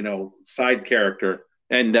 side character.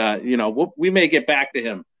 And, we may get back to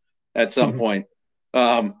him at some point.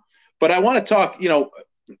 But I want to talk,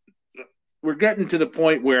 we're getting to the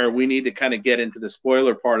point where we need to kind of get into the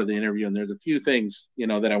spoiler part of the interview. And there's a few things,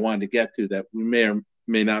 that I wanted to get to that we may or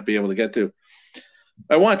may not be able to get to.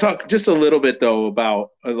 I want to talk just a little bit, though, about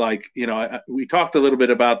we talked a little bit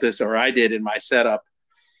about this, or I did in my setup.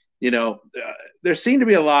 There seem to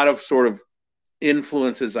be a lot of sort of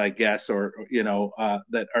influences, I guess, or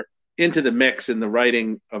that are into the mix in the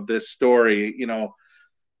writing of this story.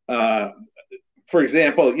 For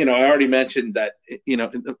example, I already mentioned that,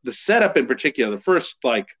 the setup in particular, the first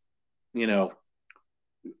 30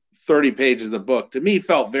 pages of the book, to me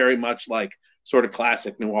felt very much like sort of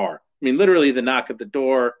classic noir. I mean, literally the knock at the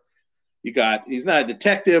door. He's not a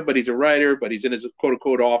detective, but he's a writer, but he's in his quote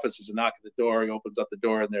unquote office. There's a knock at the door. He opens up the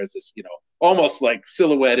door, and there's this, almost like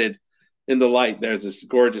silhouetted in the light, there's this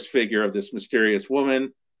gorgeous figure of this mysterious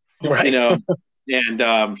woman, right.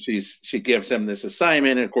 And she gives him this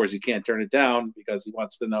assignment, and of course he can't turn it down because he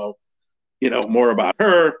wants to know, more about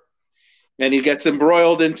her. And he gets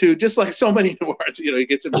embroiled into, just like so many noirs, he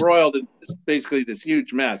gets embroiled in basically this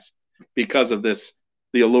huge mess because of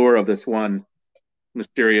the allure of this one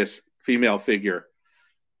mysterious female figure.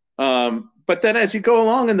 But then as you go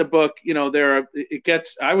along in the book, the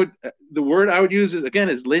word I would use is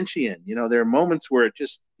Lynchian. There are moments where it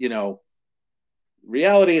just,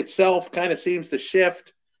 reality itself kind of seems to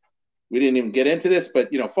shift. We didn't even get into this,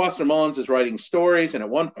 but, Foster Mullins is writing stories. And at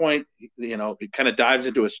one point, it kind of dives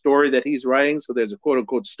into a story that he's writing. So there's a quote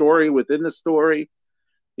unquote story within the story,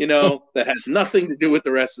 that has nothing to do with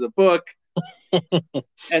the rest of the book.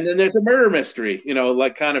 And then there's a murder mystery, and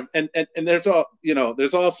there's all,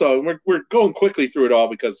 there's also, we're going quickly through it all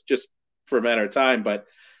because just for a matter of time, but,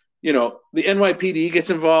 the NYPD gets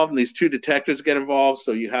involved and these two detectives get involved.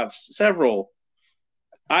 So you have several,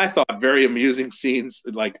 I thought, very amusing scenes,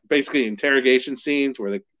 like basically interrogation scenes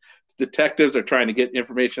where the detectives are trying to get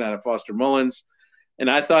information out of Foster Mullins. And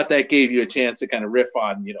I thought that gave you a chance to kind of riff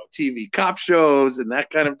on, TV cop shows and that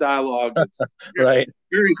kind of dialogue. It's right.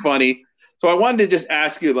 Very funny. So I wanted to just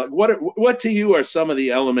ask you, like, what to you are some of the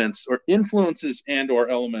elements or influences and or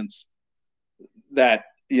elements that,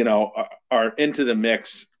 are into the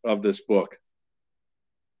mix of this book?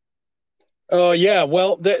 Oh yeah.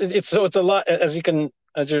 Well, it's a lot, as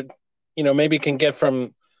you're, maybe can get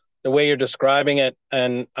from the way you're describing it.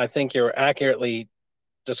 And I think you're accurately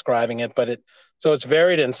describing it, but it's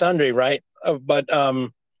varied and sundry, right? So right.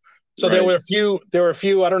 There were a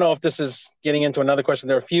few, I don't know if this is getting into another question.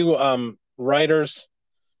 There were a few, writers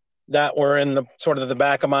that were in the sort of the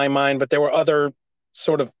back of my mind, but there were other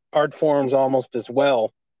sort of art forms almost as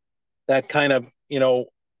well that kind of,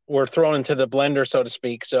 were thrown into the blender, so to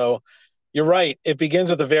speak. So you're right. It begins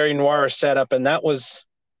with a very noir setup, and that was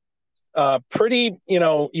pretty,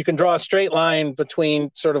 you can draw a straight line between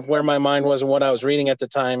sort of where my mind was and what I was reading at the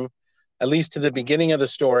time, at least to the beginning of the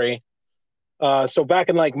story. So back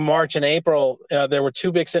in like March and April, there were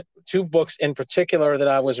two books in particular that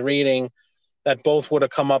I was reading that both would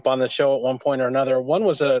have come up on the show at one point or another. One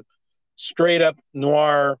was a straight up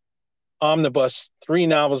noir omnibus, 3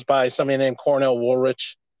 novels by somebody named Cornell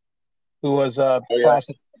Woolrich, who was a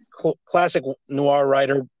classic noir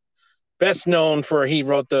writer, best known for he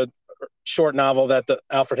wrote the short novel that the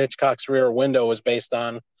Alfred Hitchcock's Rear Window was based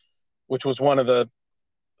on, which was one of the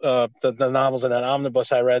novels in that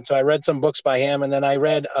omnibus I read. So I read some books by him, and then I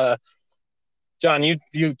read John, you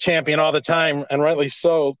champion all the time, and rightly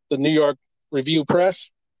so, the New York Review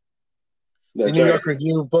Press, That's the New right. York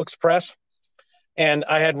Review Books Press. And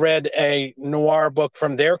I had read a noir book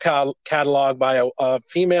from their catalog by a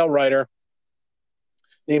female writer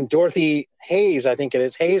named Dorothy Hayes, I think it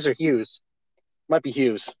is. Hayes or Hughes? Might be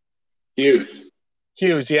Hughes.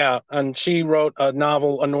 Hughes, yeah. And she wrote a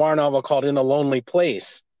noir novel called In a Lonely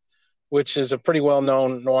Place, which is a pretty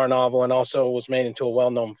well-known noir novel and also was made into a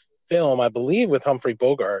well-known film, I believe, with Humphrey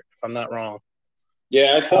Bogart, if I'm not wrong.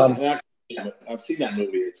 Yeah, I've seen that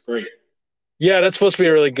movie. It's great. Yeah, that's supposed to be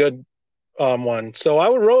a really good one. So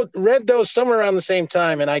I read those somewhere around the same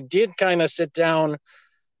time, and I did kind of sit down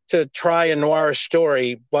to try a noir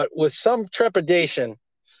story, but with some trepidation,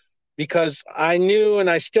 because I knew, and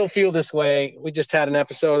I still feel this way. We just had an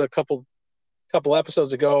episode a couple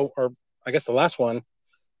episodes ago, or I guess the last one,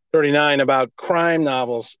 39, about crime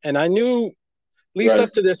novels, and I knew, at least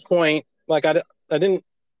up to this point, like I didn't,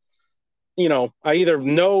 I either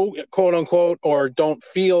know, quote unquote, or don't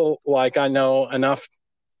feel like I know enough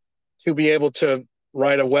to be able to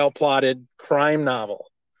write a well-plotted crime novel.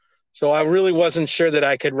 So I really wasn't sure that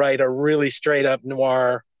I could write a really straight-up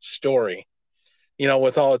noir story,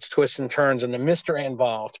 with all its twists and turns and the mystery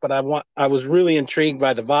involved. But I was really intrigued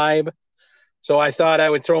by the vibe, so I thought I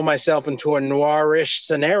would throw myself into a noirish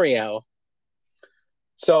scenario.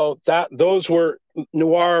 So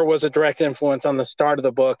noir was a direct influence on the start of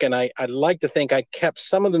the book, and I'd like to think I kept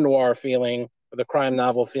some of the noir feeling, the crime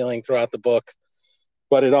novel feeling throughout the book,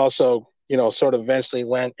 but it also, sort of eventually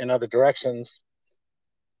went in other directions.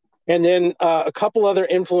 And then a couple other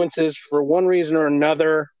influences, for one reason or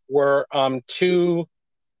another, were 2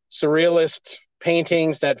 surrealist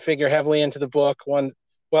paintings that figure heavily into the book. One,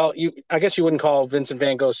 well, I guess you wouldn't call Vincent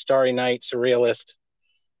van Gogh's Starry Night surrealist.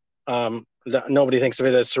 Nobody thinks of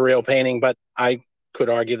it as surreal painting, but I could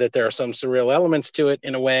argue that there are some surreal elements to it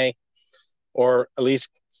in a way, or at least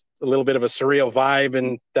a little bit of a surreal vibe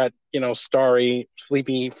in that, starry,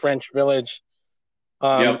 sleepy French village.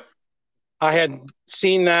 Yep. I had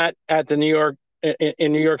seen that at in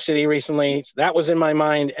New York City recently. So that was in my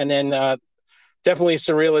mind. And then definitely a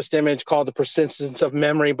surrealist image called The Persistence of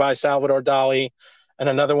Memory by Salvador Dali, and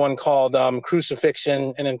another one called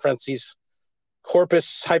Crucifixion, and in parentheses,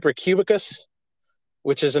 Corpus Hypercubicus,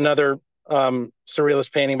 which is another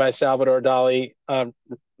surrealist painting by Salvador Dali,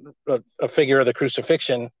 a figure of the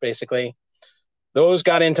crucifixion, basically. Those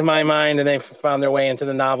got into my mind, and they found their way into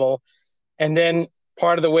the novel. And then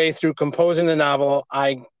part of the way through composing the novel,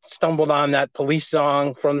 I stumbled on that Police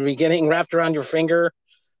song from the beginning, Wrapped Around Your Finger,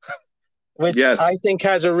 which I think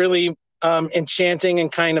has a really enchanting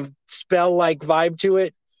and kind of spell-like vibe to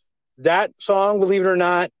it. That song, believe it or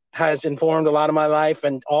not, has informed a lot of my life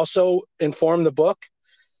and also informed the book.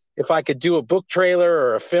 If I could do a book trailer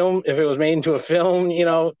or a film, if it was made into a film,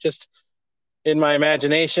 just in my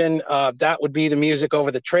imagination, that would be the music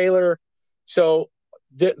over the trailer. So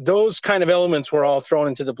those kind of elements were all thrown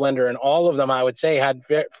into the blender, and all of them, I would say, had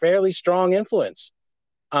fairly strong influence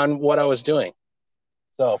on what I was doing.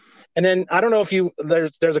 So, and then I don't know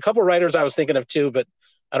if there's a couple writers I was thinking of too, but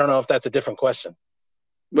I don't know if that's a different question.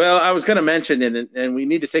 Well, I was going to mention, and we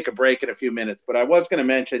need to take a break in a few minutes, but I was going to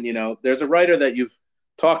mention, there's a writer that you've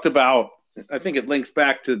talked about. I think it links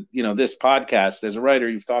back to, this podcast. There's a writer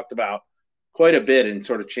you've talked about quite a bit and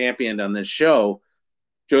sort of championed on this show,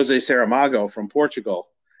 Jose Saramago from Portugal.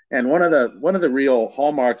 And one of the real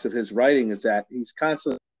hallmarks of his writing is that he's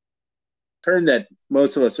constantly, term that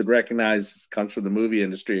most of us would recognize comes from the movie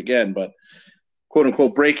industry again, but quote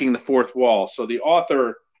unquote breaking the fourth wall. So the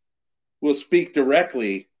author will speak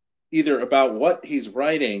directly either about what he's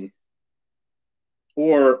writing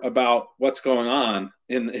or about what's going on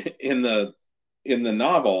in the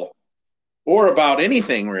novel, or about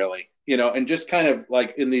anything really, and just kind of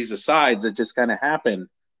like in these asides that just kind of happen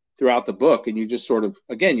throughout the book. And you just sort of,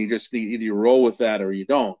 again, you just either you roll with that or you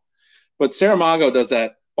don't. But Saramago does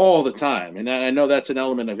that all the time. And I know that's an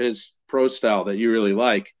element of his prose style that you really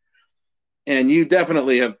like. and you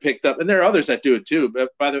definitely have picked up, and there are others that do it too. But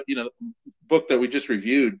by the book that we just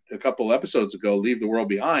reviewed a couple episodes ago, Leave the World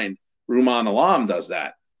Behind, Ruman Alam does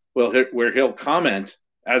that. Well, where he'll comment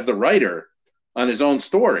as the writer on his own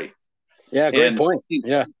story. Yeah, great point.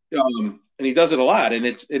 Yeah, and he does it a lot,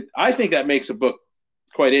 and I think that makes a book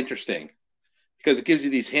quite interesting because it gives you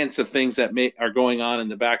these hints of things that are going on in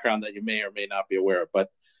the background that you may or may not be aware of. But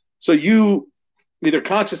so you, either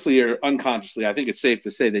consciously or unconsciously, I think it's safe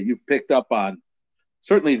to say that you've picked up on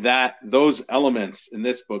certainly those elements in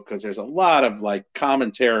this book, because there's a lot of like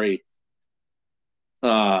commentary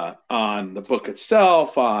on the book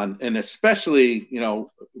itself, and especially,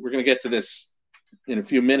 we're going to get to this in a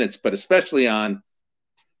few minutes, but especially on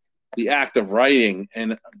the act of writing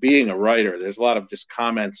and being a writer. There's a lot of just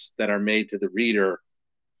comments that are made to the reader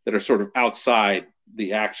that are sort of outside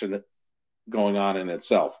the action that going on in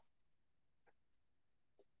itself.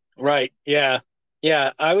 Right. Yeah.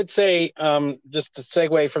 Yeah. I would say, just to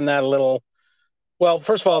segue from that a little, well,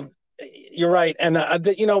 first of all, you're right. And,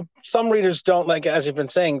 some readers don't, like, as you've been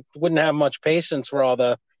saying, wouldn't have much patience for all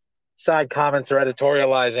the side comments or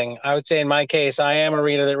editorializing. I would say in my case, I am a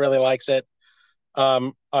reader that really likes it.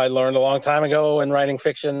 I learned a long time ago in writing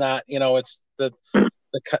fiction that, it's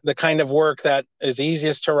the kind of work that is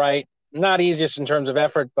easiest to write, not easiest in terms of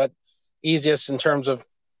effort, but easiest in terms of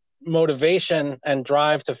motivation and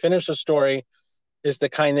drive to finish a story, is the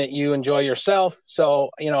kind that you enjoy yourself.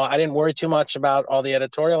 So, I didn't worry too much about all the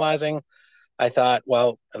editorializing. I thought,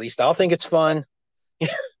 well, at least I'll think it's fun,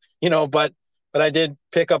 but I did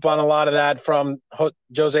pick up on a lot of that from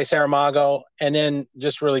Jose Saramago. And then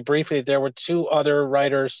just really briefly, there were two other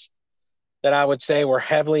writers that I would say were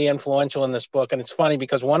heavily influential in this book. And it's funny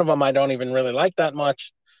because one of them I don't even really like that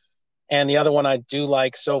much, and the other one I do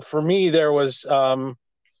like. So for me, there was a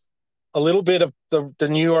little bit of the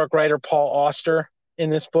New York writer Paul Auster in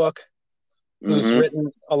this book, who's written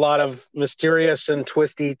a lot of mysterious and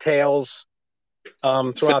twisty tales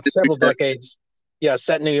throughout several decades. Yeah,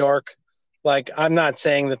 set in New York. Like, I'm not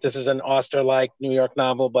saying that this is an Auster-like New York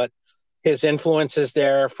novel, but his influence is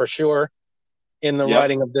there for sure in the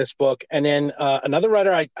writing of this book. And then another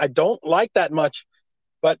writer I don't like that much,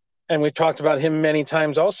 and we've talked about him many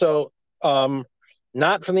times also,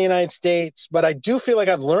 not from the United States, but I do feel like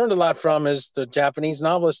I've learned a lot from, is the Japanese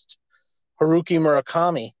novelist Haruki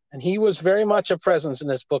Murakami. And he was very much a presence in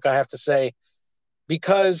this book, I have to say,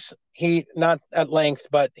 because he, not at length,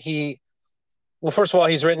 but well, first of all,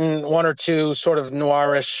 he's written one or two sort of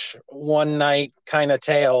noirish one-night kind of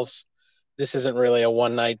tales. This isn't really a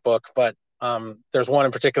one-night book, but there's one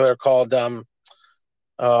in particular called,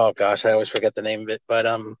 oh gosh, I always forget the name of it, but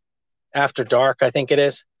After Dark, I think it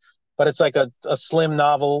is. But it's like a slim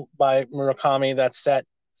novel by Murakami that's set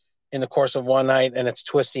in the course of one night, and it's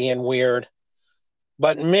twisty and weird.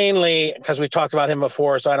 But mainly, because we talked about him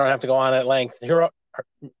before, so I don't have to go on at length,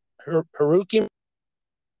 Haruki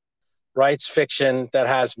writes fiction that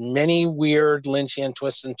has many weird Lynchian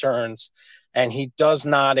twists and turns, and he does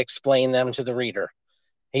not explain them to the reader.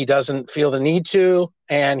 He doesn't feel the need to,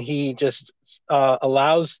 and he just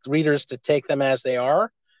allows readers to take them as they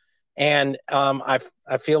are. And I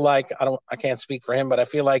feel like, I can't speak for him, but I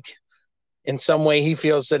feel like in some way he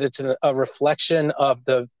feels that it's a reflection of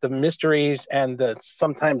the mysteries and the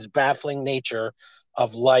sometimes baffling nature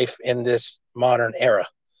of life in this modern era.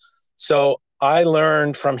 So I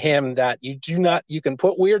learned from him that you can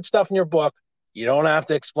put weird stuff in your book. You don't have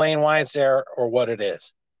to explain why it's there or what it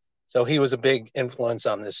is. So he was a big influence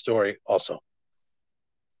on this story also.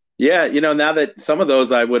 Yeah, now that some of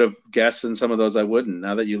those I would have guessed and some of those I wouldn't,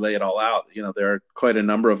 now that you lay it all out, there are quite a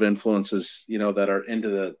number of influences, that are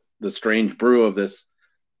into the strange brew of this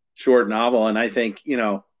short novel. And I think,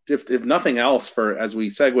 if nothing else, as we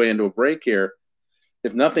segue into a break here,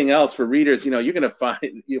 if nothing else for readers, you're going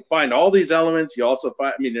to find all these elements. You also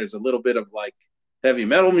find, there's a little bit of like heavy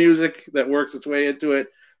metal music that works its way into it.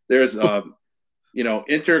 There's,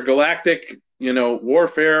 intergalactic,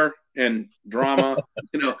 warfare and drama,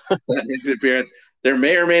 that appearance. There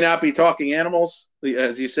may or may not be talking animals,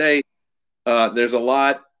 as you say. There's a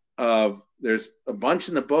bunch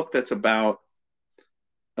in the book that's about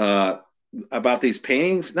these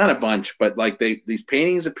paintings. Not a bunch, but like these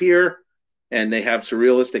paintings appear, and they have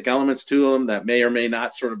surrealistic elements to them that may or may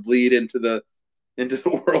not sort of bleed into the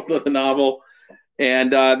world of the novel.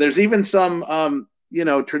 And there's even some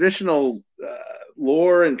traditional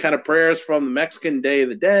lore and kind of prayers from the Mexican Day of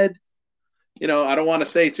the Dead. I don't want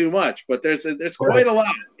to say too much, but there's quite a lot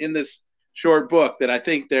in this short book that I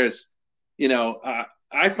think there's,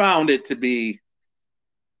 I found it to be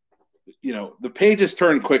the pages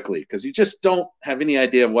turn quickly because you just don't have any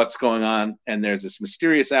idea of what's going on. And there's this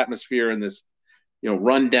mysterious atmosphere in this,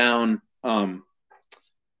 rundown,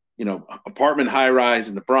 apartment high rise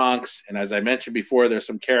in the Bronx. And as I mentioned before, there's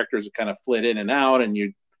some characters that kind of flit in and out, and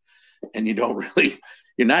you don't really,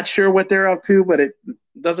 you're not sure what they're up to, but it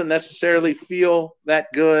doesn't necessarily feel that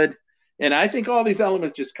good. And I think all these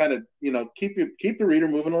elements just kind of, keep the reader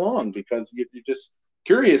moving along because you're just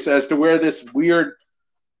curious as to where this weird,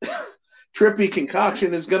 trippy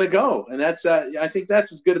concoction is going to go. And that's, I think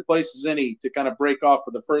that's as good a place as any to kind of break off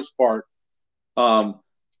for the first part.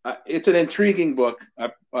 It's an intriguing book.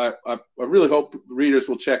 I really hope readers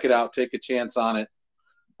will check it out, take a chance on it.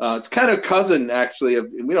 It's kind of cousin, actually,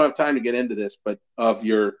 and we don't have time to get into this, but of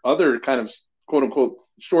your other kind of quote-unquote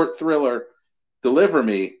short thriller, Deliver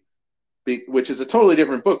Me, which is a totally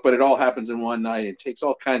different book, but it all happens in one night. It takes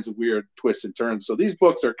all kinds of weird twists and turns. So these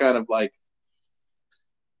books are kind of like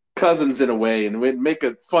cousins in a way, and we'd make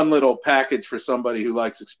a fun little package for somebody who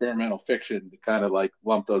likes experimental fiction to kind of like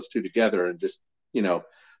lump those two together and just,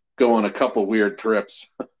 go on a couple weird trips.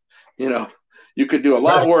 You could do a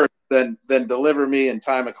lot worse than Deliver Me and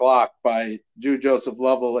Time O'Clock by Jude Joseph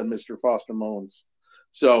Lovell and Mr. Foster Mullins.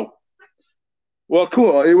 So, well,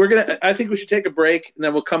 cool. I think we should take a break, and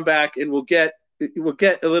then we'll come back and we'll get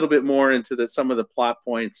a little bit more into some of the plot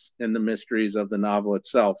points and the mysteries of the novel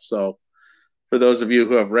itself. So, for those of you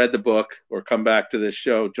who have read the book or come back to this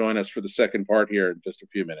show, join us for the second part here in just a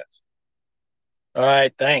few minutes. All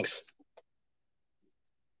right, thanks.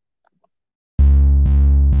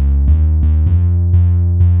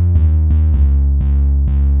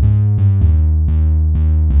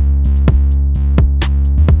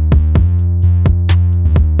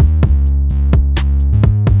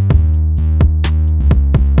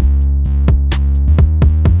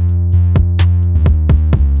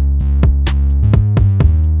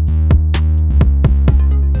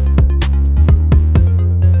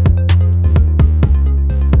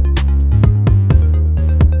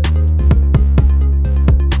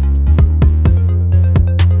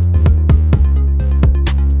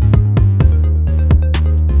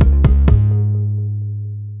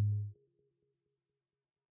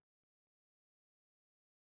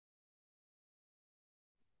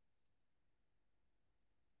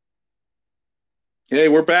 Hey,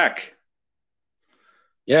 we're back.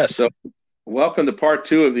 Yes. So, welcome to part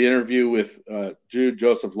 2 of the interview with Jude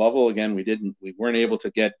Joseph Lovell. Again, we weren't able to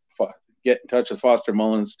get in touch with Foster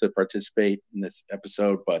Mullins to participate in this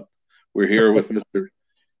episode, but we're here with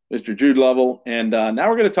Mr. Jude Lovell, and now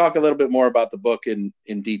we're going to talk a little bit more about the book in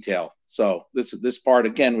detail. So this part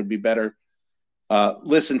again would be better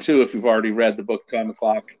listen to if you've already read the book Time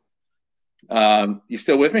O'Clock. You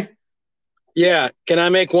still with me? Yeah. Can I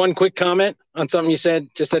make one quick comment on something you said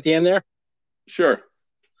just at the end there? Sure.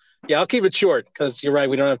 Yeah, I'll keep it short because you're right.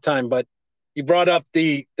 We don't have time, but you brought up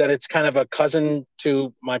that it's kind of a cousin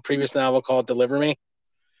to my previous novel called Deliver Me.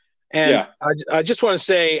 And yeah. I just want to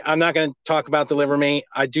say, I'm not going to talk about Deliver Me.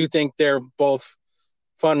 I do think they're both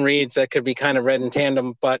fun reads that could be kind of read in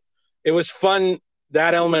tandem, but it was fun.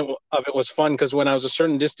 That element of it was fun because when I was a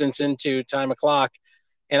certain distance into Time O'Clock,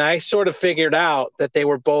 and I sort of figured out that they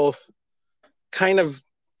were both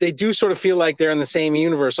they do sort of feel like they're in the same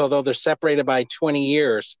universe, although they're separated by 20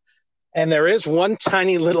 years. And there is one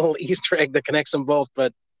tiny little Easter egg that connects them both,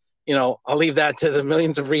 but, I'll leave that to the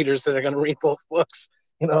millions of readers that are going to read both books,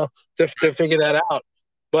 to figure that out.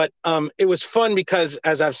 But it was fun because,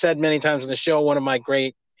 as I've said many times in the show, one of my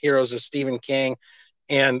great heroes is Stephen King.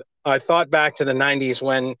 And I thought back to the 90s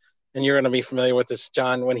when, and you're going to be familiar with this,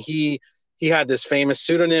 John, when he had this famous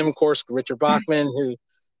pseudonym, of course, Richard Bachman, who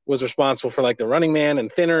was responsible for like The Running Man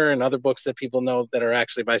and Thinner and other books that people know that are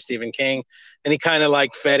actually by Stephen King. And he kind of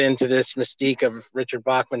like fed into this mystique of Richard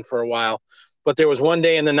Bachman for a while. But there was one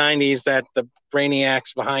day in the 90s that the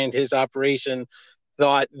brainiacs behind his operation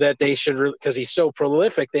thought that they should, because he's so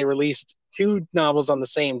prolific, they released 2 novels on the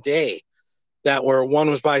same day that were, one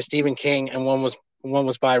was by Stephen King and one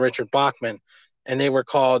was by Richard Bachman. And they were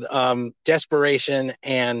called Desperation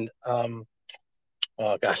and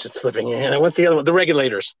oh gosh, it's slipping in. What's the other one? The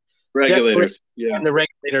Regulators. Yeah. And the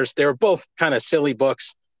Regulators. They were both kind of silly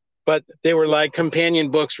books, but they were like companion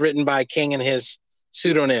books written by King and his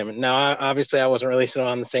pseudonym. Now, obviously, I wasn't releasing them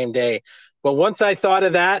on the same day, but once I thought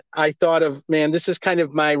of that, I thought of, man, this is kind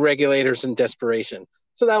of my Regulators and Desperation.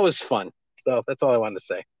 So that was fun. So that's all I wanted to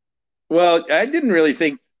say. Well, I didn't really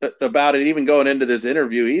think about it even going into this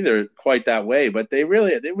interview either quite that way, but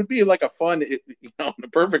it would be like a fun, in a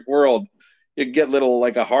perfect world, you get little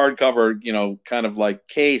like a hardcover, kind of like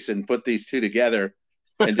case and put these 2 together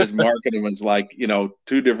and just market them as like,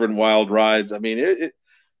 2 different wild rides. I mean,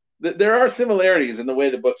 there are similarities in the way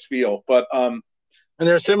the books feel, but and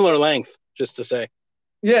they're a similar length, just to say.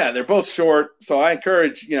 Yeah, they're both short. So I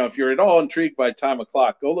encourage, if you're at all intrigued by Time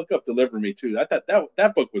O'Clock, go look up Deliver Me Too. I thought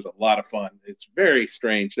that book was a lot of fun. It's very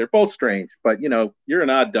strange. They're both strange, but you're an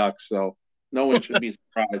odd duck, so no one should be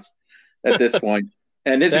surprised at this point.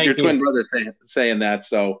 And this is your twin brother saying that,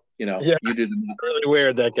 so you do the math. Really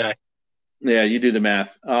weird, that guy. Yeah, you do the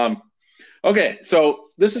math. Okay, so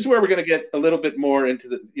this is where we're going to get a little bit more into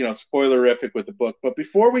the spoilerific with the book. But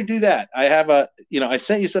before we do that, I have I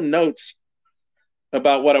sent you some notes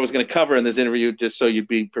about what I was going to cover in this interview, just so you'd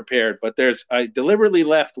be prepared. But I deliberately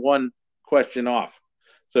left one question off.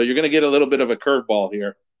 So you're going to get a little bit of a curveball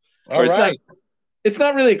here. All right. It's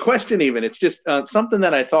not really a question even. It's just something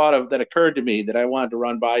that I thought of that occurred to me that I wanted to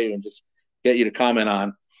run by you and just get you to comment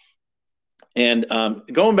on. And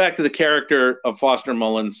going back to the character of Foster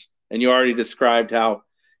Mullins, and you already described how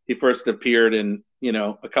he first appeared in,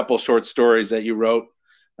 a couple short stories that you wrote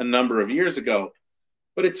a number of years ago.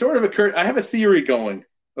 But it sort of occurred. I have a theory going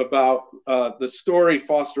about the story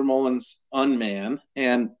Foster Mullins Unman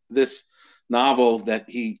and this novel that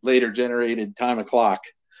he later generated, Time O'Clock.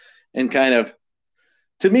 And kind of,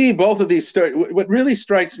 to me, both of these stories, what really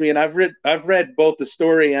strikes me, and I've read both the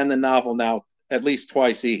story and the novel now at least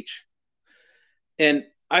twice each. And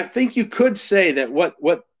I think you could say that what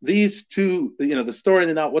these two, the story and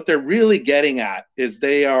the novel, what they're really getting at is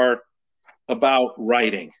they are about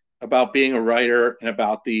writing, about being a writer, and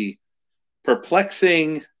about the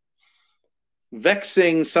perplexing,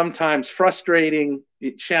 vexing, sometimes frustrating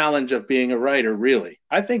challenge of being a writer. Really,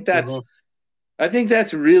 I think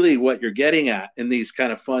that's really what you're getting at in these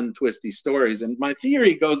kind of fun, twisty stories. And my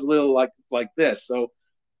theory goes a little like this. So,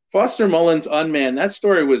 Foster Mullins Unman, that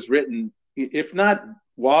story was written, if not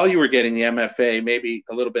while you were getting the MFA, maybe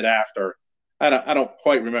a little bit after. I don't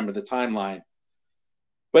quite remember the timeline,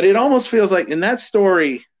 but it almost feels like in that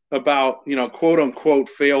story about, quote unquote,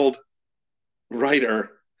 failed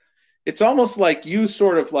writer, it's almost like you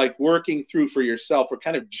sort of like working through for yourself or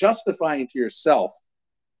kind of justifying to yourself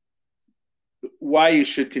why you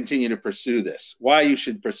should continue to pursue this, why you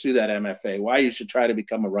should pursue that MFA, why you should try to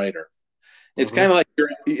become a writer. It's kind of like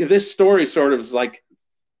this story sort of is like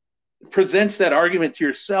presents that argument to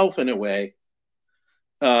yourself in a way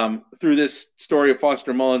through this story of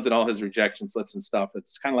Foster Mullins and all his rejection slips and stuff.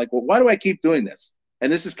 It's kind of like, well, why do I keep doing this?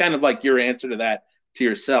 And this is kind of like your answer to that to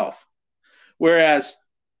yourself. Whereas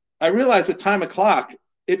I realized with Time O'Clock,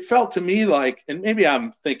 it felt to me like, and maybe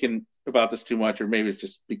I'm thinking about this too much, or maybe it's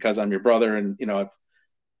just because I'm your brother and, I've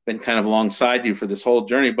been kind of alongside you for this whole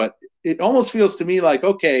journey, but it almost feels to me like,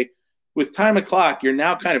 okay, with Time O'Clock, you're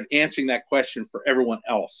now kind of answering that question for everyone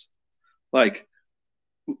else. Like,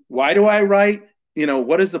 why do I write?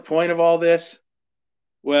 What is the point of all this?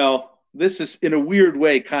 Well, this is in a weird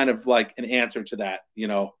way kind of like an answer to that,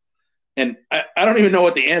 and I don't even know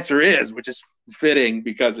what the answer is, which is fitting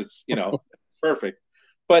because it's, perfect.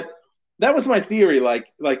 But that was my theory.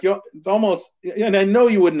 It's almost, and I know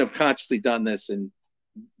you wouldn't have consciously done this, and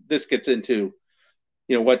this gets into,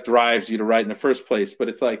 what drives you to write in the first place. But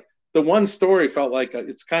it's like the one story felt like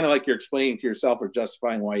it's kind of like you're explaining to yourself or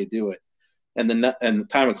justifying why you do it. And the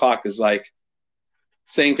Time O'Clock is like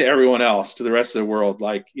saying to everyone else, to the rest of the world,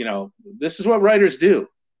 like, this is what writers do.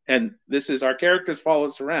 And this is our characters follow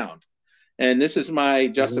us around. And this is my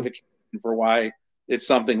justification for why it's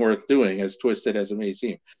something worth doing, as twisted as it may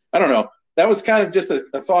seem. I don't know. That was kind of just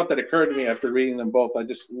a thought that occurred to me after reading them both. I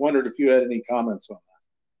just wondered if you had any comments on that.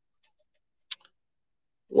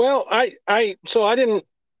 Well, so I didn't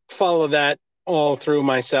follow that all through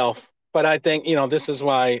myself, but I think, this is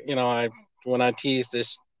why, when I teased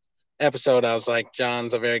this episode, I was like,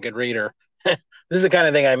 John's a very good reader. This is the kind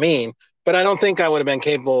of thing I mean, but I don't think I would have been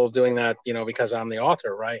capable of doing that, because I'm the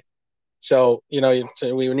author, right? So,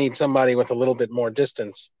 we would need somebody with a little bit more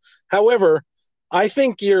distance. However, I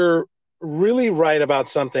think you're really right about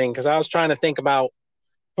something, because I was trying to think about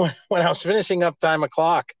when I was finishing up Time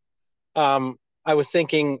O'Clock, I was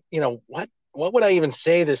thinking, what would I even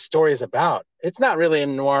say this story is about? It's not really a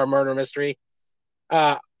noir murder mystery.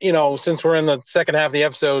 Since we're in the second half of the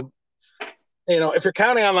episode, if you're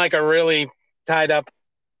counting on like a really tied up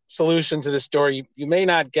solution to the story, you may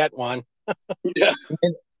not get one. Yeah.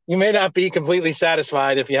 You may not be completely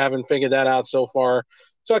satisfied if you haven't figured that out so far.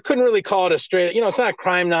 So I couldn't really call it a straight, it's not a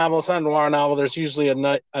crime novel. It's not a noir novel. There's usually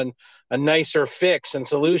a nicer fix and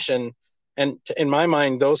solution. And in my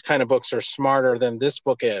mind, those kind of books are smarter than this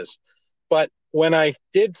book is. But when I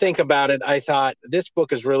did think about it, I thought this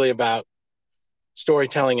book is really about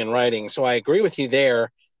storytelling and writing. So I agree with you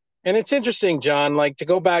there. And it's interesting, John, like to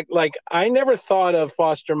go back, like I never thought of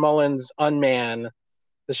Foster Mullins Unman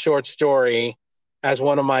the short story as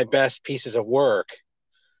one of my best pieces of work.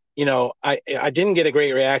 You know, I didn't get a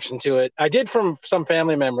great reaction to it. I did from some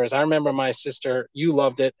family members. I remember my sister, you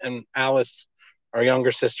loved it, and Alice, our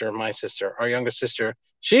younger sister, our youngest sister,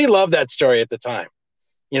 she loved that story at the time.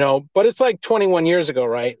 You know, but it's like 21 years ago,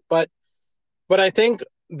 right? But I think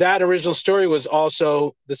that original story was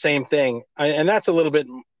also the same thing, and that's a little bit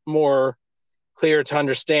more clear to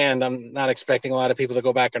understand. I'm not expecting a lot of people to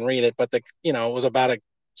go back and read it, but it was about a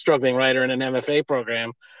struggling writer in an MFA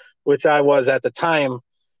program, which I was at the time.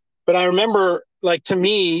 But I remember, like, to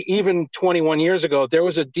me, even 21 years ago, there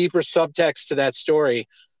was a deeper subtext to that story.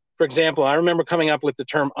 For example, I remember coming up with the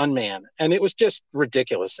term unman, and it was just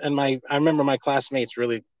ridiculous. And I remember my classmates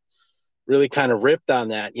really kind of ripped on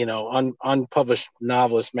that, unpublished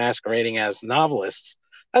novelists masquerading as novelists.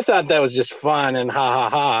 I thought that was just fun and ha ha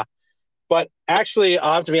ha. But actually,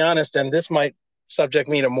 I'll have to be honest, and this might subject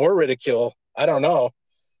me to more ridicule. I don't know.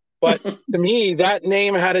 But to me, that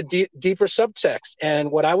name had a deeper subtext.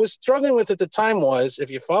 And what I was struggling with at the time was,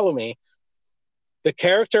 if you follow me, the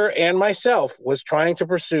character and myself was trying to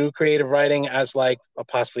pursue creative writing as like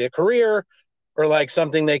possibly a career or like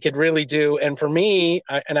something they could really do. And for me,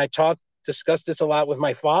 I discussed this a lot with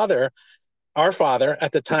my father, our father,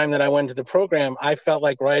 at the time that I went to the program. I felt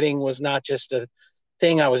like writing was not just a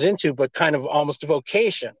thing I was into, but kind of almost a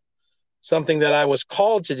vocation, something that I was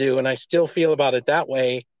called to do. And I still feel about it that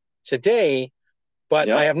way today, but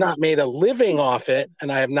I have not made a living off it,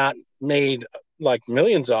 and I have not made like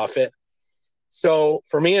millions off it. So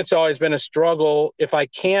for me, it's always been a struggle. If I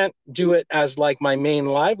can't do it as like my main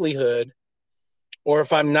livelihood, or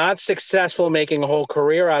if I'm not successful making a whole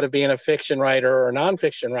career out of being a fiction writer or a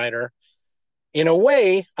nonfiction writer, in a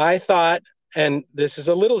way, I thought, and this is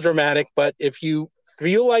a little dramatic, but if you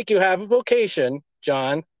feel like you have a vocation,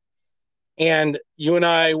 John, and you and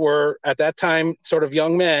I were at that time sort of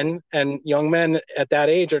young men, and young men at that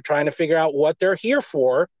age are trying to figure out what they're here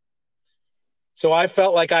for. So I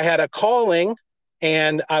felt like I had a calling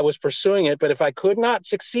and I was pursuing it, but if I could not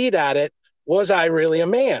succeed at it, was I really a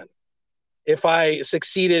man? If I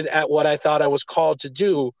succeeded at what I thought I was called to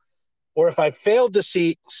do, or if I failed to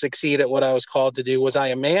succeed at what I was called to do, was I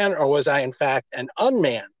a man, or was I in fact an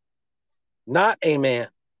unman, not a man?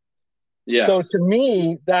 Yeah. So to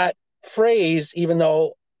me, that phrase, even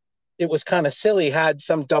though it was kind of silly, had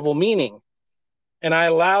some double meaning. And I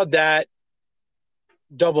allowed that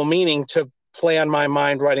double meaning to play on my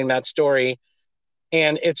mind writing that story.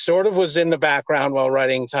 And it sort of was in the background while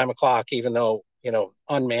writing Time O'Clock, even though,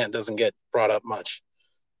 unman doesn't get brought up much.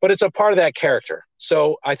 But it's a part of that character.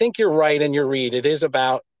 So I think you're right in your read. It is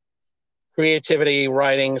about creativity,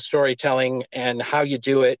 writing, storytelling, and how you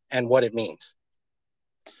do it and what it means.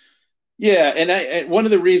 Yeah, and one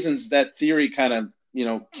of the reasons that theory kind of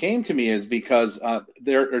came to me is because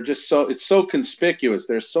there are just it's so conspicuous.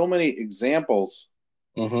 There's so many examples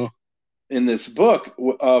in this book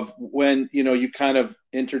of when you kind of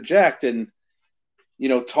interject and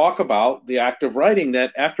talk about the act of writing,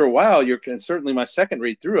 that after a while certainly my second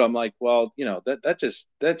read through, I'm like, well, that's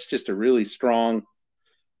just a really strong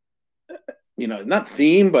not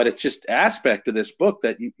theme, but it's just aspect of this book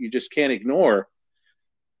that you just can't ignore.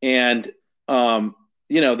 And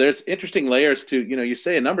there's interesting layers to you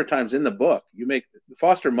say a number of times in the book, you make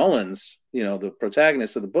Foster Mullins the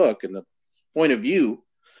protagonist of the book, and the point of view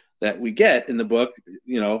that we get in the book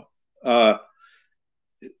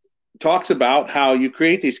talks about how you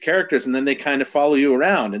create these characters and then they kind of follow you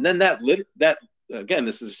around. And then that again,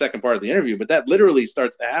 this is the second part of the interview, but that literally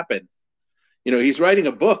starts to happen. He's writing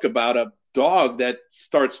a book about a dog that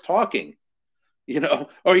starts talking,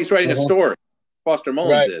 or he's writing a story. Foster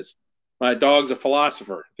Mullins is My Dog's a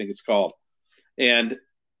Philosopher, I think it's called. And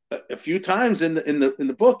a few times in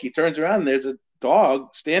the book, he turns around and there's a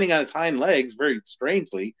dog standing on its hind legs very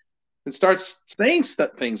strangely and starts saying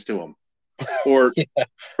things to him. Or,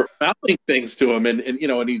 or mouthing things to him,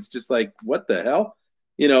 and he's just like, what the hell,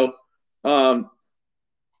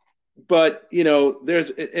 but there's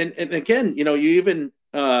and again, you even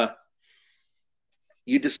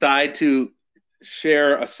you decide to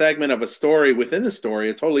share a segment of a story within the story,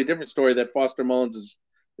 a totally different story that Foster Mullins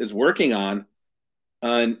is working on,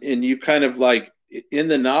 and you kind of like in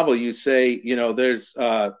the novel you say, there's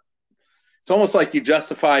it's almost like you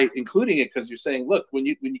justify including it because you're saying, look, when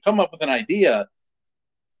you come up with an idea,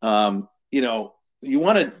 you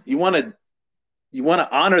want to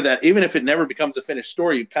honor that, even if it never becomes a finished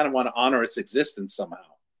story. You kind of want to honor its existence somehow.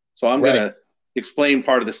 So I'm going to explain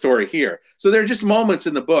part of the story here. So there are just moments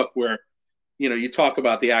in the book where you talk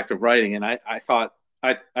about the act of writing, and I thought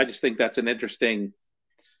I just think that's an interesting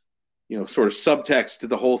sort of subtext to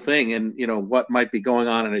the whole thing, and what might be going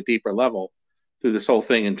on a deeper level through this whole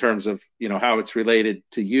thing in terms of how it's related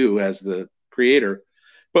to you as the creator.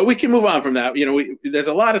 But we can move on from that. There's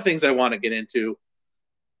a lot of things I want to get into.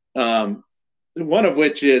 One of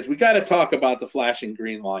which is we got to talk about the flashing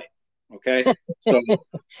green light. Okay, so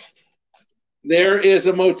there is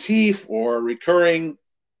a motif or a recurring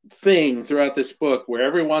thing throughout this book where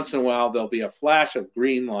every once in a while there'll be a flash of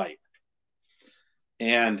green light.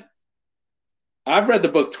 And I've read the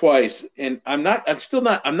book twice, and I'm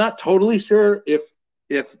not totally sure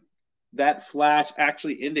if that flash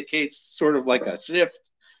actually indicates sort of like a shift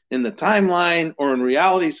in the timeline or in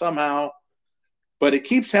reality somehow, but it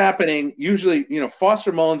keeps happening. Usually,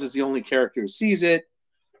 Foster Mullins is the only character who sees it,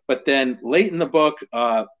 but then late in the book,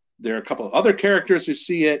 there are a couple of other characters who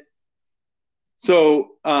see it. So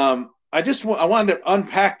I wanted to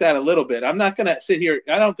unpack that a little bit. I'm not going to sit here.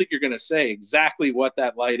 I don't think you're going to say exactly what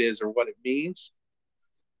that light is or what it means.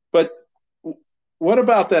 But what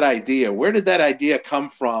about that idea? Where did that idea come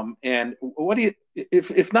from? And what do you,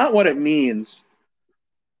 if not what it means,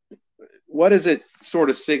 what does it sort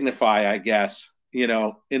of signify, I guess,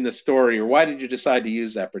 in the story? Or why did you decide to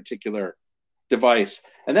use that particular device?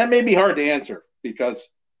 And that may be hard to answer because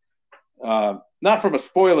not from a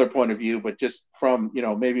spoiler point of view, but just from,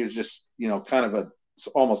 maybe it was just, kind of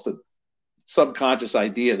almost a subconscious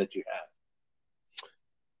idea that you had.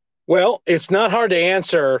 Well, it's not hard to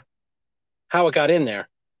answer how it got in there.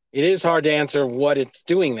 It is hard to answer what it's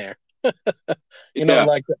doing there.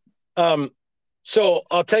 So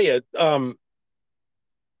I'll tell you,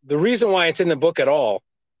 the reason why it's in the book at all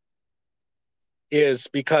is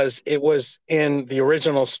because it was in the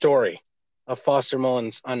original story of Foster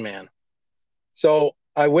Mullins' Unman. So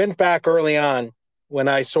I went back early on when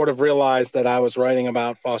I sort of realized that I was writing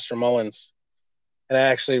about Foster Mullins, and I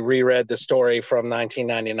actually reread the story from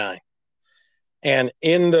 1999. And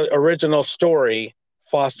in the original story,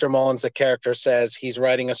 Foster Mullins, the character, says he's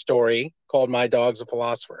writing a story called My Dog's a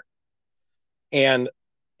Philosopher. And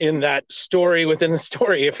in that story, within the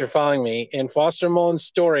story, if you're following me, in Foster Mullins'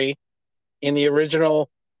 story, in the original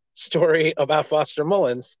story about Foster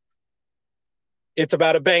Mullins, it's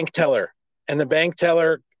about a bank teller. And the bank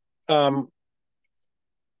teller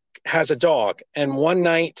has a dog. And one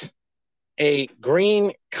night, a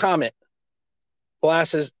green comet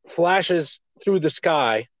flashes through the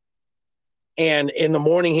sky. And in the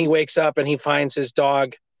morning, he wakes up and he finds his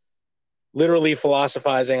dog literally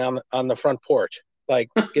philosophizing on the front porch, like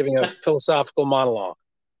giving a philosophical monologue.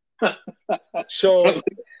 So,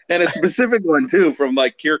 and a specific one too, from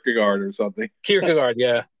like Kierkegaard or something. Kierkegaard,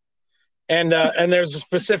 yeah. And there's a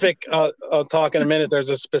specific, I'll talk in a minute, there's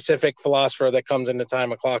a specific philosopher that comes into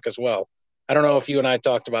Time O'Clock as well. I don't know if you and I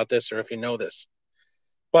talked about this or if you know this.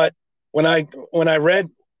 But when I read,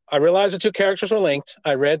 I realized the two characters were linked.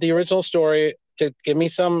 I read the original story to give me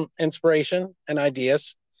some inspiration and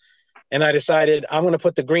ideas. And I decided I'm going to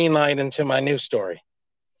put the green light into my new story.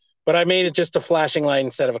 But I made it just a flashing light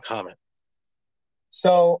instead of a comet.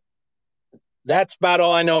 So that's about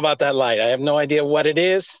all I know about that light. I have no idea what it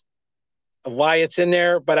is, why it's in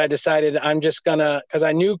there, but I decided I'm just going to, because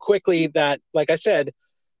I knew quickly that, like I said,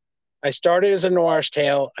 I started as a noirish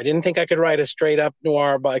tale. I didn't think I could write a straight up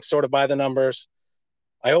noir, like sort of by the numbers.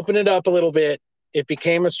 I opened it up a little bit. It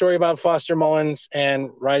became a story about Foster Mullins and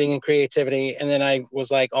writing and creativity. And then I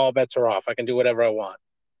was like, all bets are off. I can do whatever I want.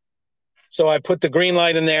 So I put the green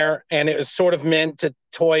light in there, and it was sort of meant to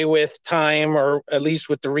toy with time, or at least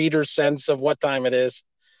with the reader's sense of what time it is.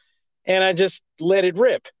 And I just let it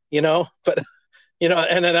rip, but,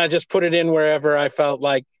 and then I just put it in wherever I felt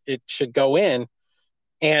like it should go in.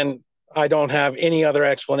 And I don't have any other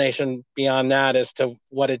explanation beyond that as to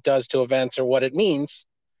what it does to events or what it means.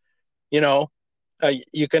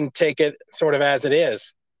 You can take it sort of as it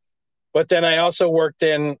is. But then I also worked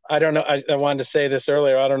in, I don't know, I wanted to say this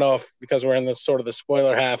earlier. I don't know if, because we're in the sort of the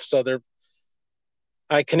spoiler half. So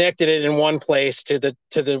I connected it in one place to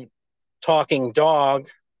the talking dog,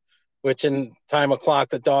 which in Time O'Clock,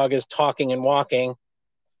 the dog is talking and walking.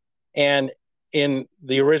 And in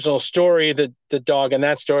the original story, the dog in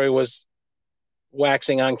that story was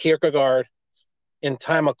waxing on Kierkegaard. In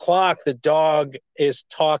Time O'Clock, the dog is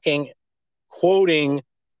talking, quoting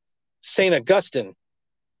St. Augustine,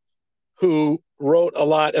 who wrote a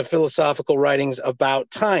lot of philosophical writings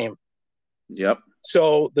about time. Yep.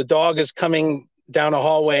 So the dog is coming down a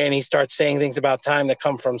hallway and he starts saying things about time that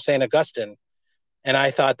come from St. Augustine. And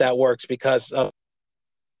I thought that works because of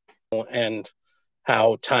and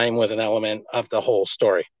how time was an element of the whole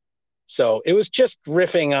story. So it was just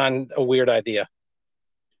riffing on a weird idea.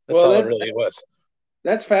 That's all it really was.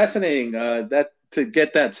 That's fascinating. That to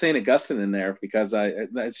get that St. Augustine in there because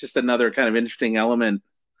it's just another kind of interesting element.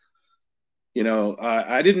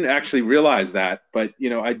 I didn't actually realize that, but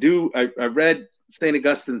I read St.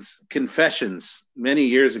 Augustine's Confessions many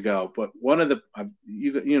years ago, but one of the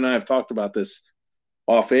you and I have talked about this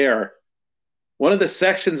off air. One of the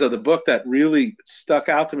sections of the book that really stuck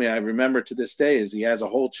out to me, I remember to this day, is he has a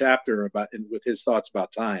whole chapter with his thoughts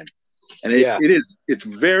about time, and it's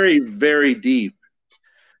very, very deep,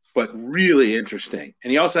 but really interesting.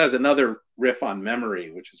 And he also has another riff on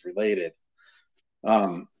memory, which is related.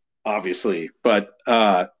 Obviously, but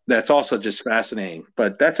that's also just fascinating.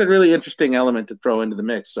 But that's a really interesting element to throw into the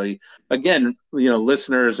mix. So again,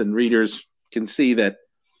 listeners and readers can see that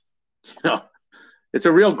it's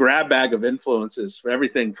a real grab bag of influences for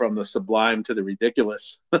everything from the sublime to the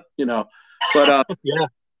ridiculous. But yeah.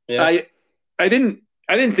 I didn't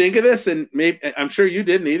think of this, and maybe I'm sure you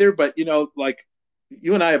didn't either. But like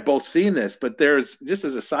you and I have both seen this. But there's, just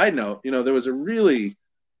as a side note, there was a really,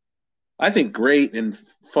 I think, great and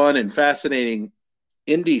fun and fascinating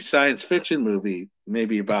indie science fiction movie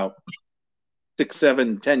maybe about 6,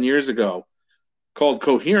 7, 10 years ago called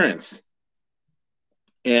Coherence.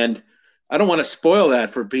 And I don't want to spoil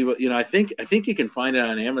that for people. I think you can find it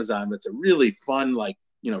on Amazon, but it's a really fun, like,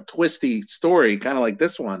 twisty story, kind of like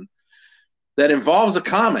this one, that involves a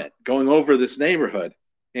comet going over this neighborhood.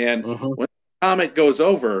 And when the comet goes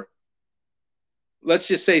over, let's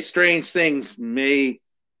just say strange things may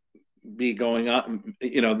be going on.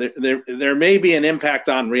 There may be an impact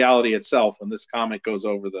on reality itself when this comet goes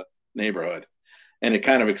over the neighborhood, and it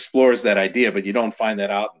kind of explores that idea, but you don't find that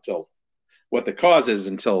out until what the cause is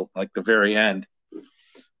until like the very end.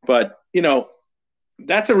 But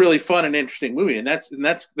that's a really fun and interesting movie, and that's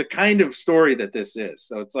the kind of story that this is.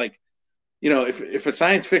 So it's like, if a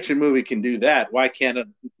science fiction movie can do that, why can't a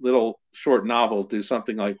little short novel do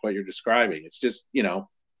something like what you're describing? It's just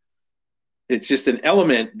it's just an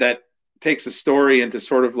element that takes a story into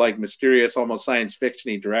sort of like mysterious, almost science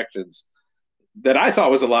fiction-y directions that I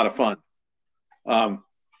thought was a lot of fun. I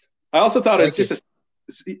also thought it was just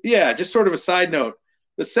sort of a side note.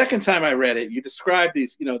 The second time I read it, you described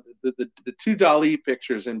these, the two Dali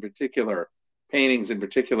pictures in particular, paintings in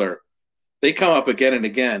particular, they come up again and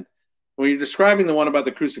again. When you're describing the one about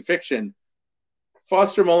the crucifixion,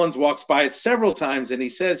 Foster Mullins walks by it several times, and he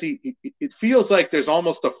says it feels like there's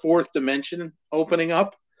almost a fourth dimension opening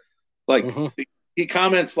up. Like he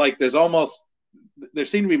comments like there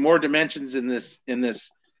seem to be more dimensions in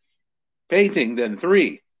this painting than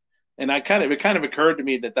 3. And it kind of occurred to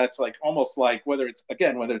me that that's like almost like whether it's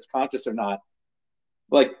conscious or not,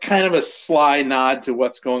 like kind of a sly nod to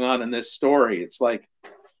what's going on in this story. It's like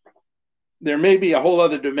there may be a whole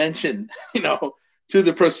other dimension, to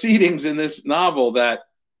the proceedings in this novel that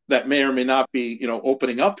may or may not be,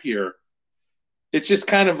 opening up here. It's just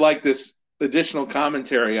kind of like this additional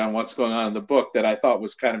commentary on what's going on in the book that I thought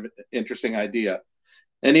was kind of an interesting idea.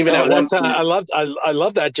 And even at one point, I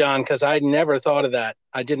love that, John, because I never thought of that.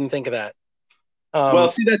 I didn't think of that. Well,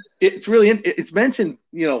 see, that it's mentioned,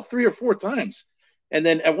 3 or 4 times. And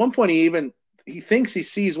then at one point he thinks he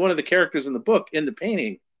sees one of the characters in the book in the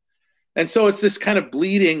painting. And so it's this kind of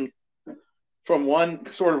bleeding from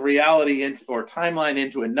one sort of reality or timeline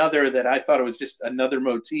into another that I thought it was just another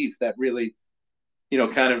motif that really,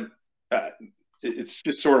 kind of, it's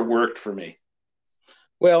just sort of worked for me.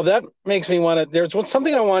 Well, that makes me want to, there's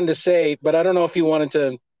something I wanted to say, but I don't know if you wanted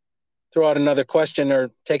to throw out another question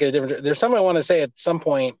or take it a different, there's something I want to say at some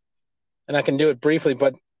point, and I can do it briefly,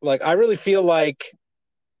 but like, I really feel like,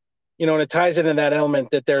 and it ties into that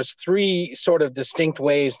element that there's 3 sort of distinct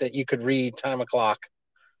ways that you could read Time O'Clock,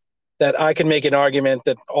 that I can make an argument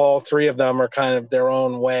that all 3 of them are kind of their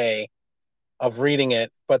own way of reading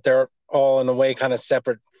it, but they're all in a way kind of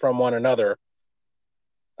separate from one another.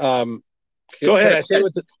 Go ahead.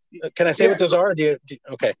 Can I say what those are?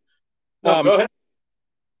 Okay. No, go ahead.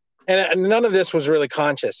 And none of this was really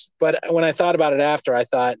conscious, but when I thought about it after, I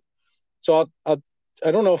thought, so I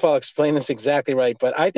don't know if I'll explain this exactly right, but I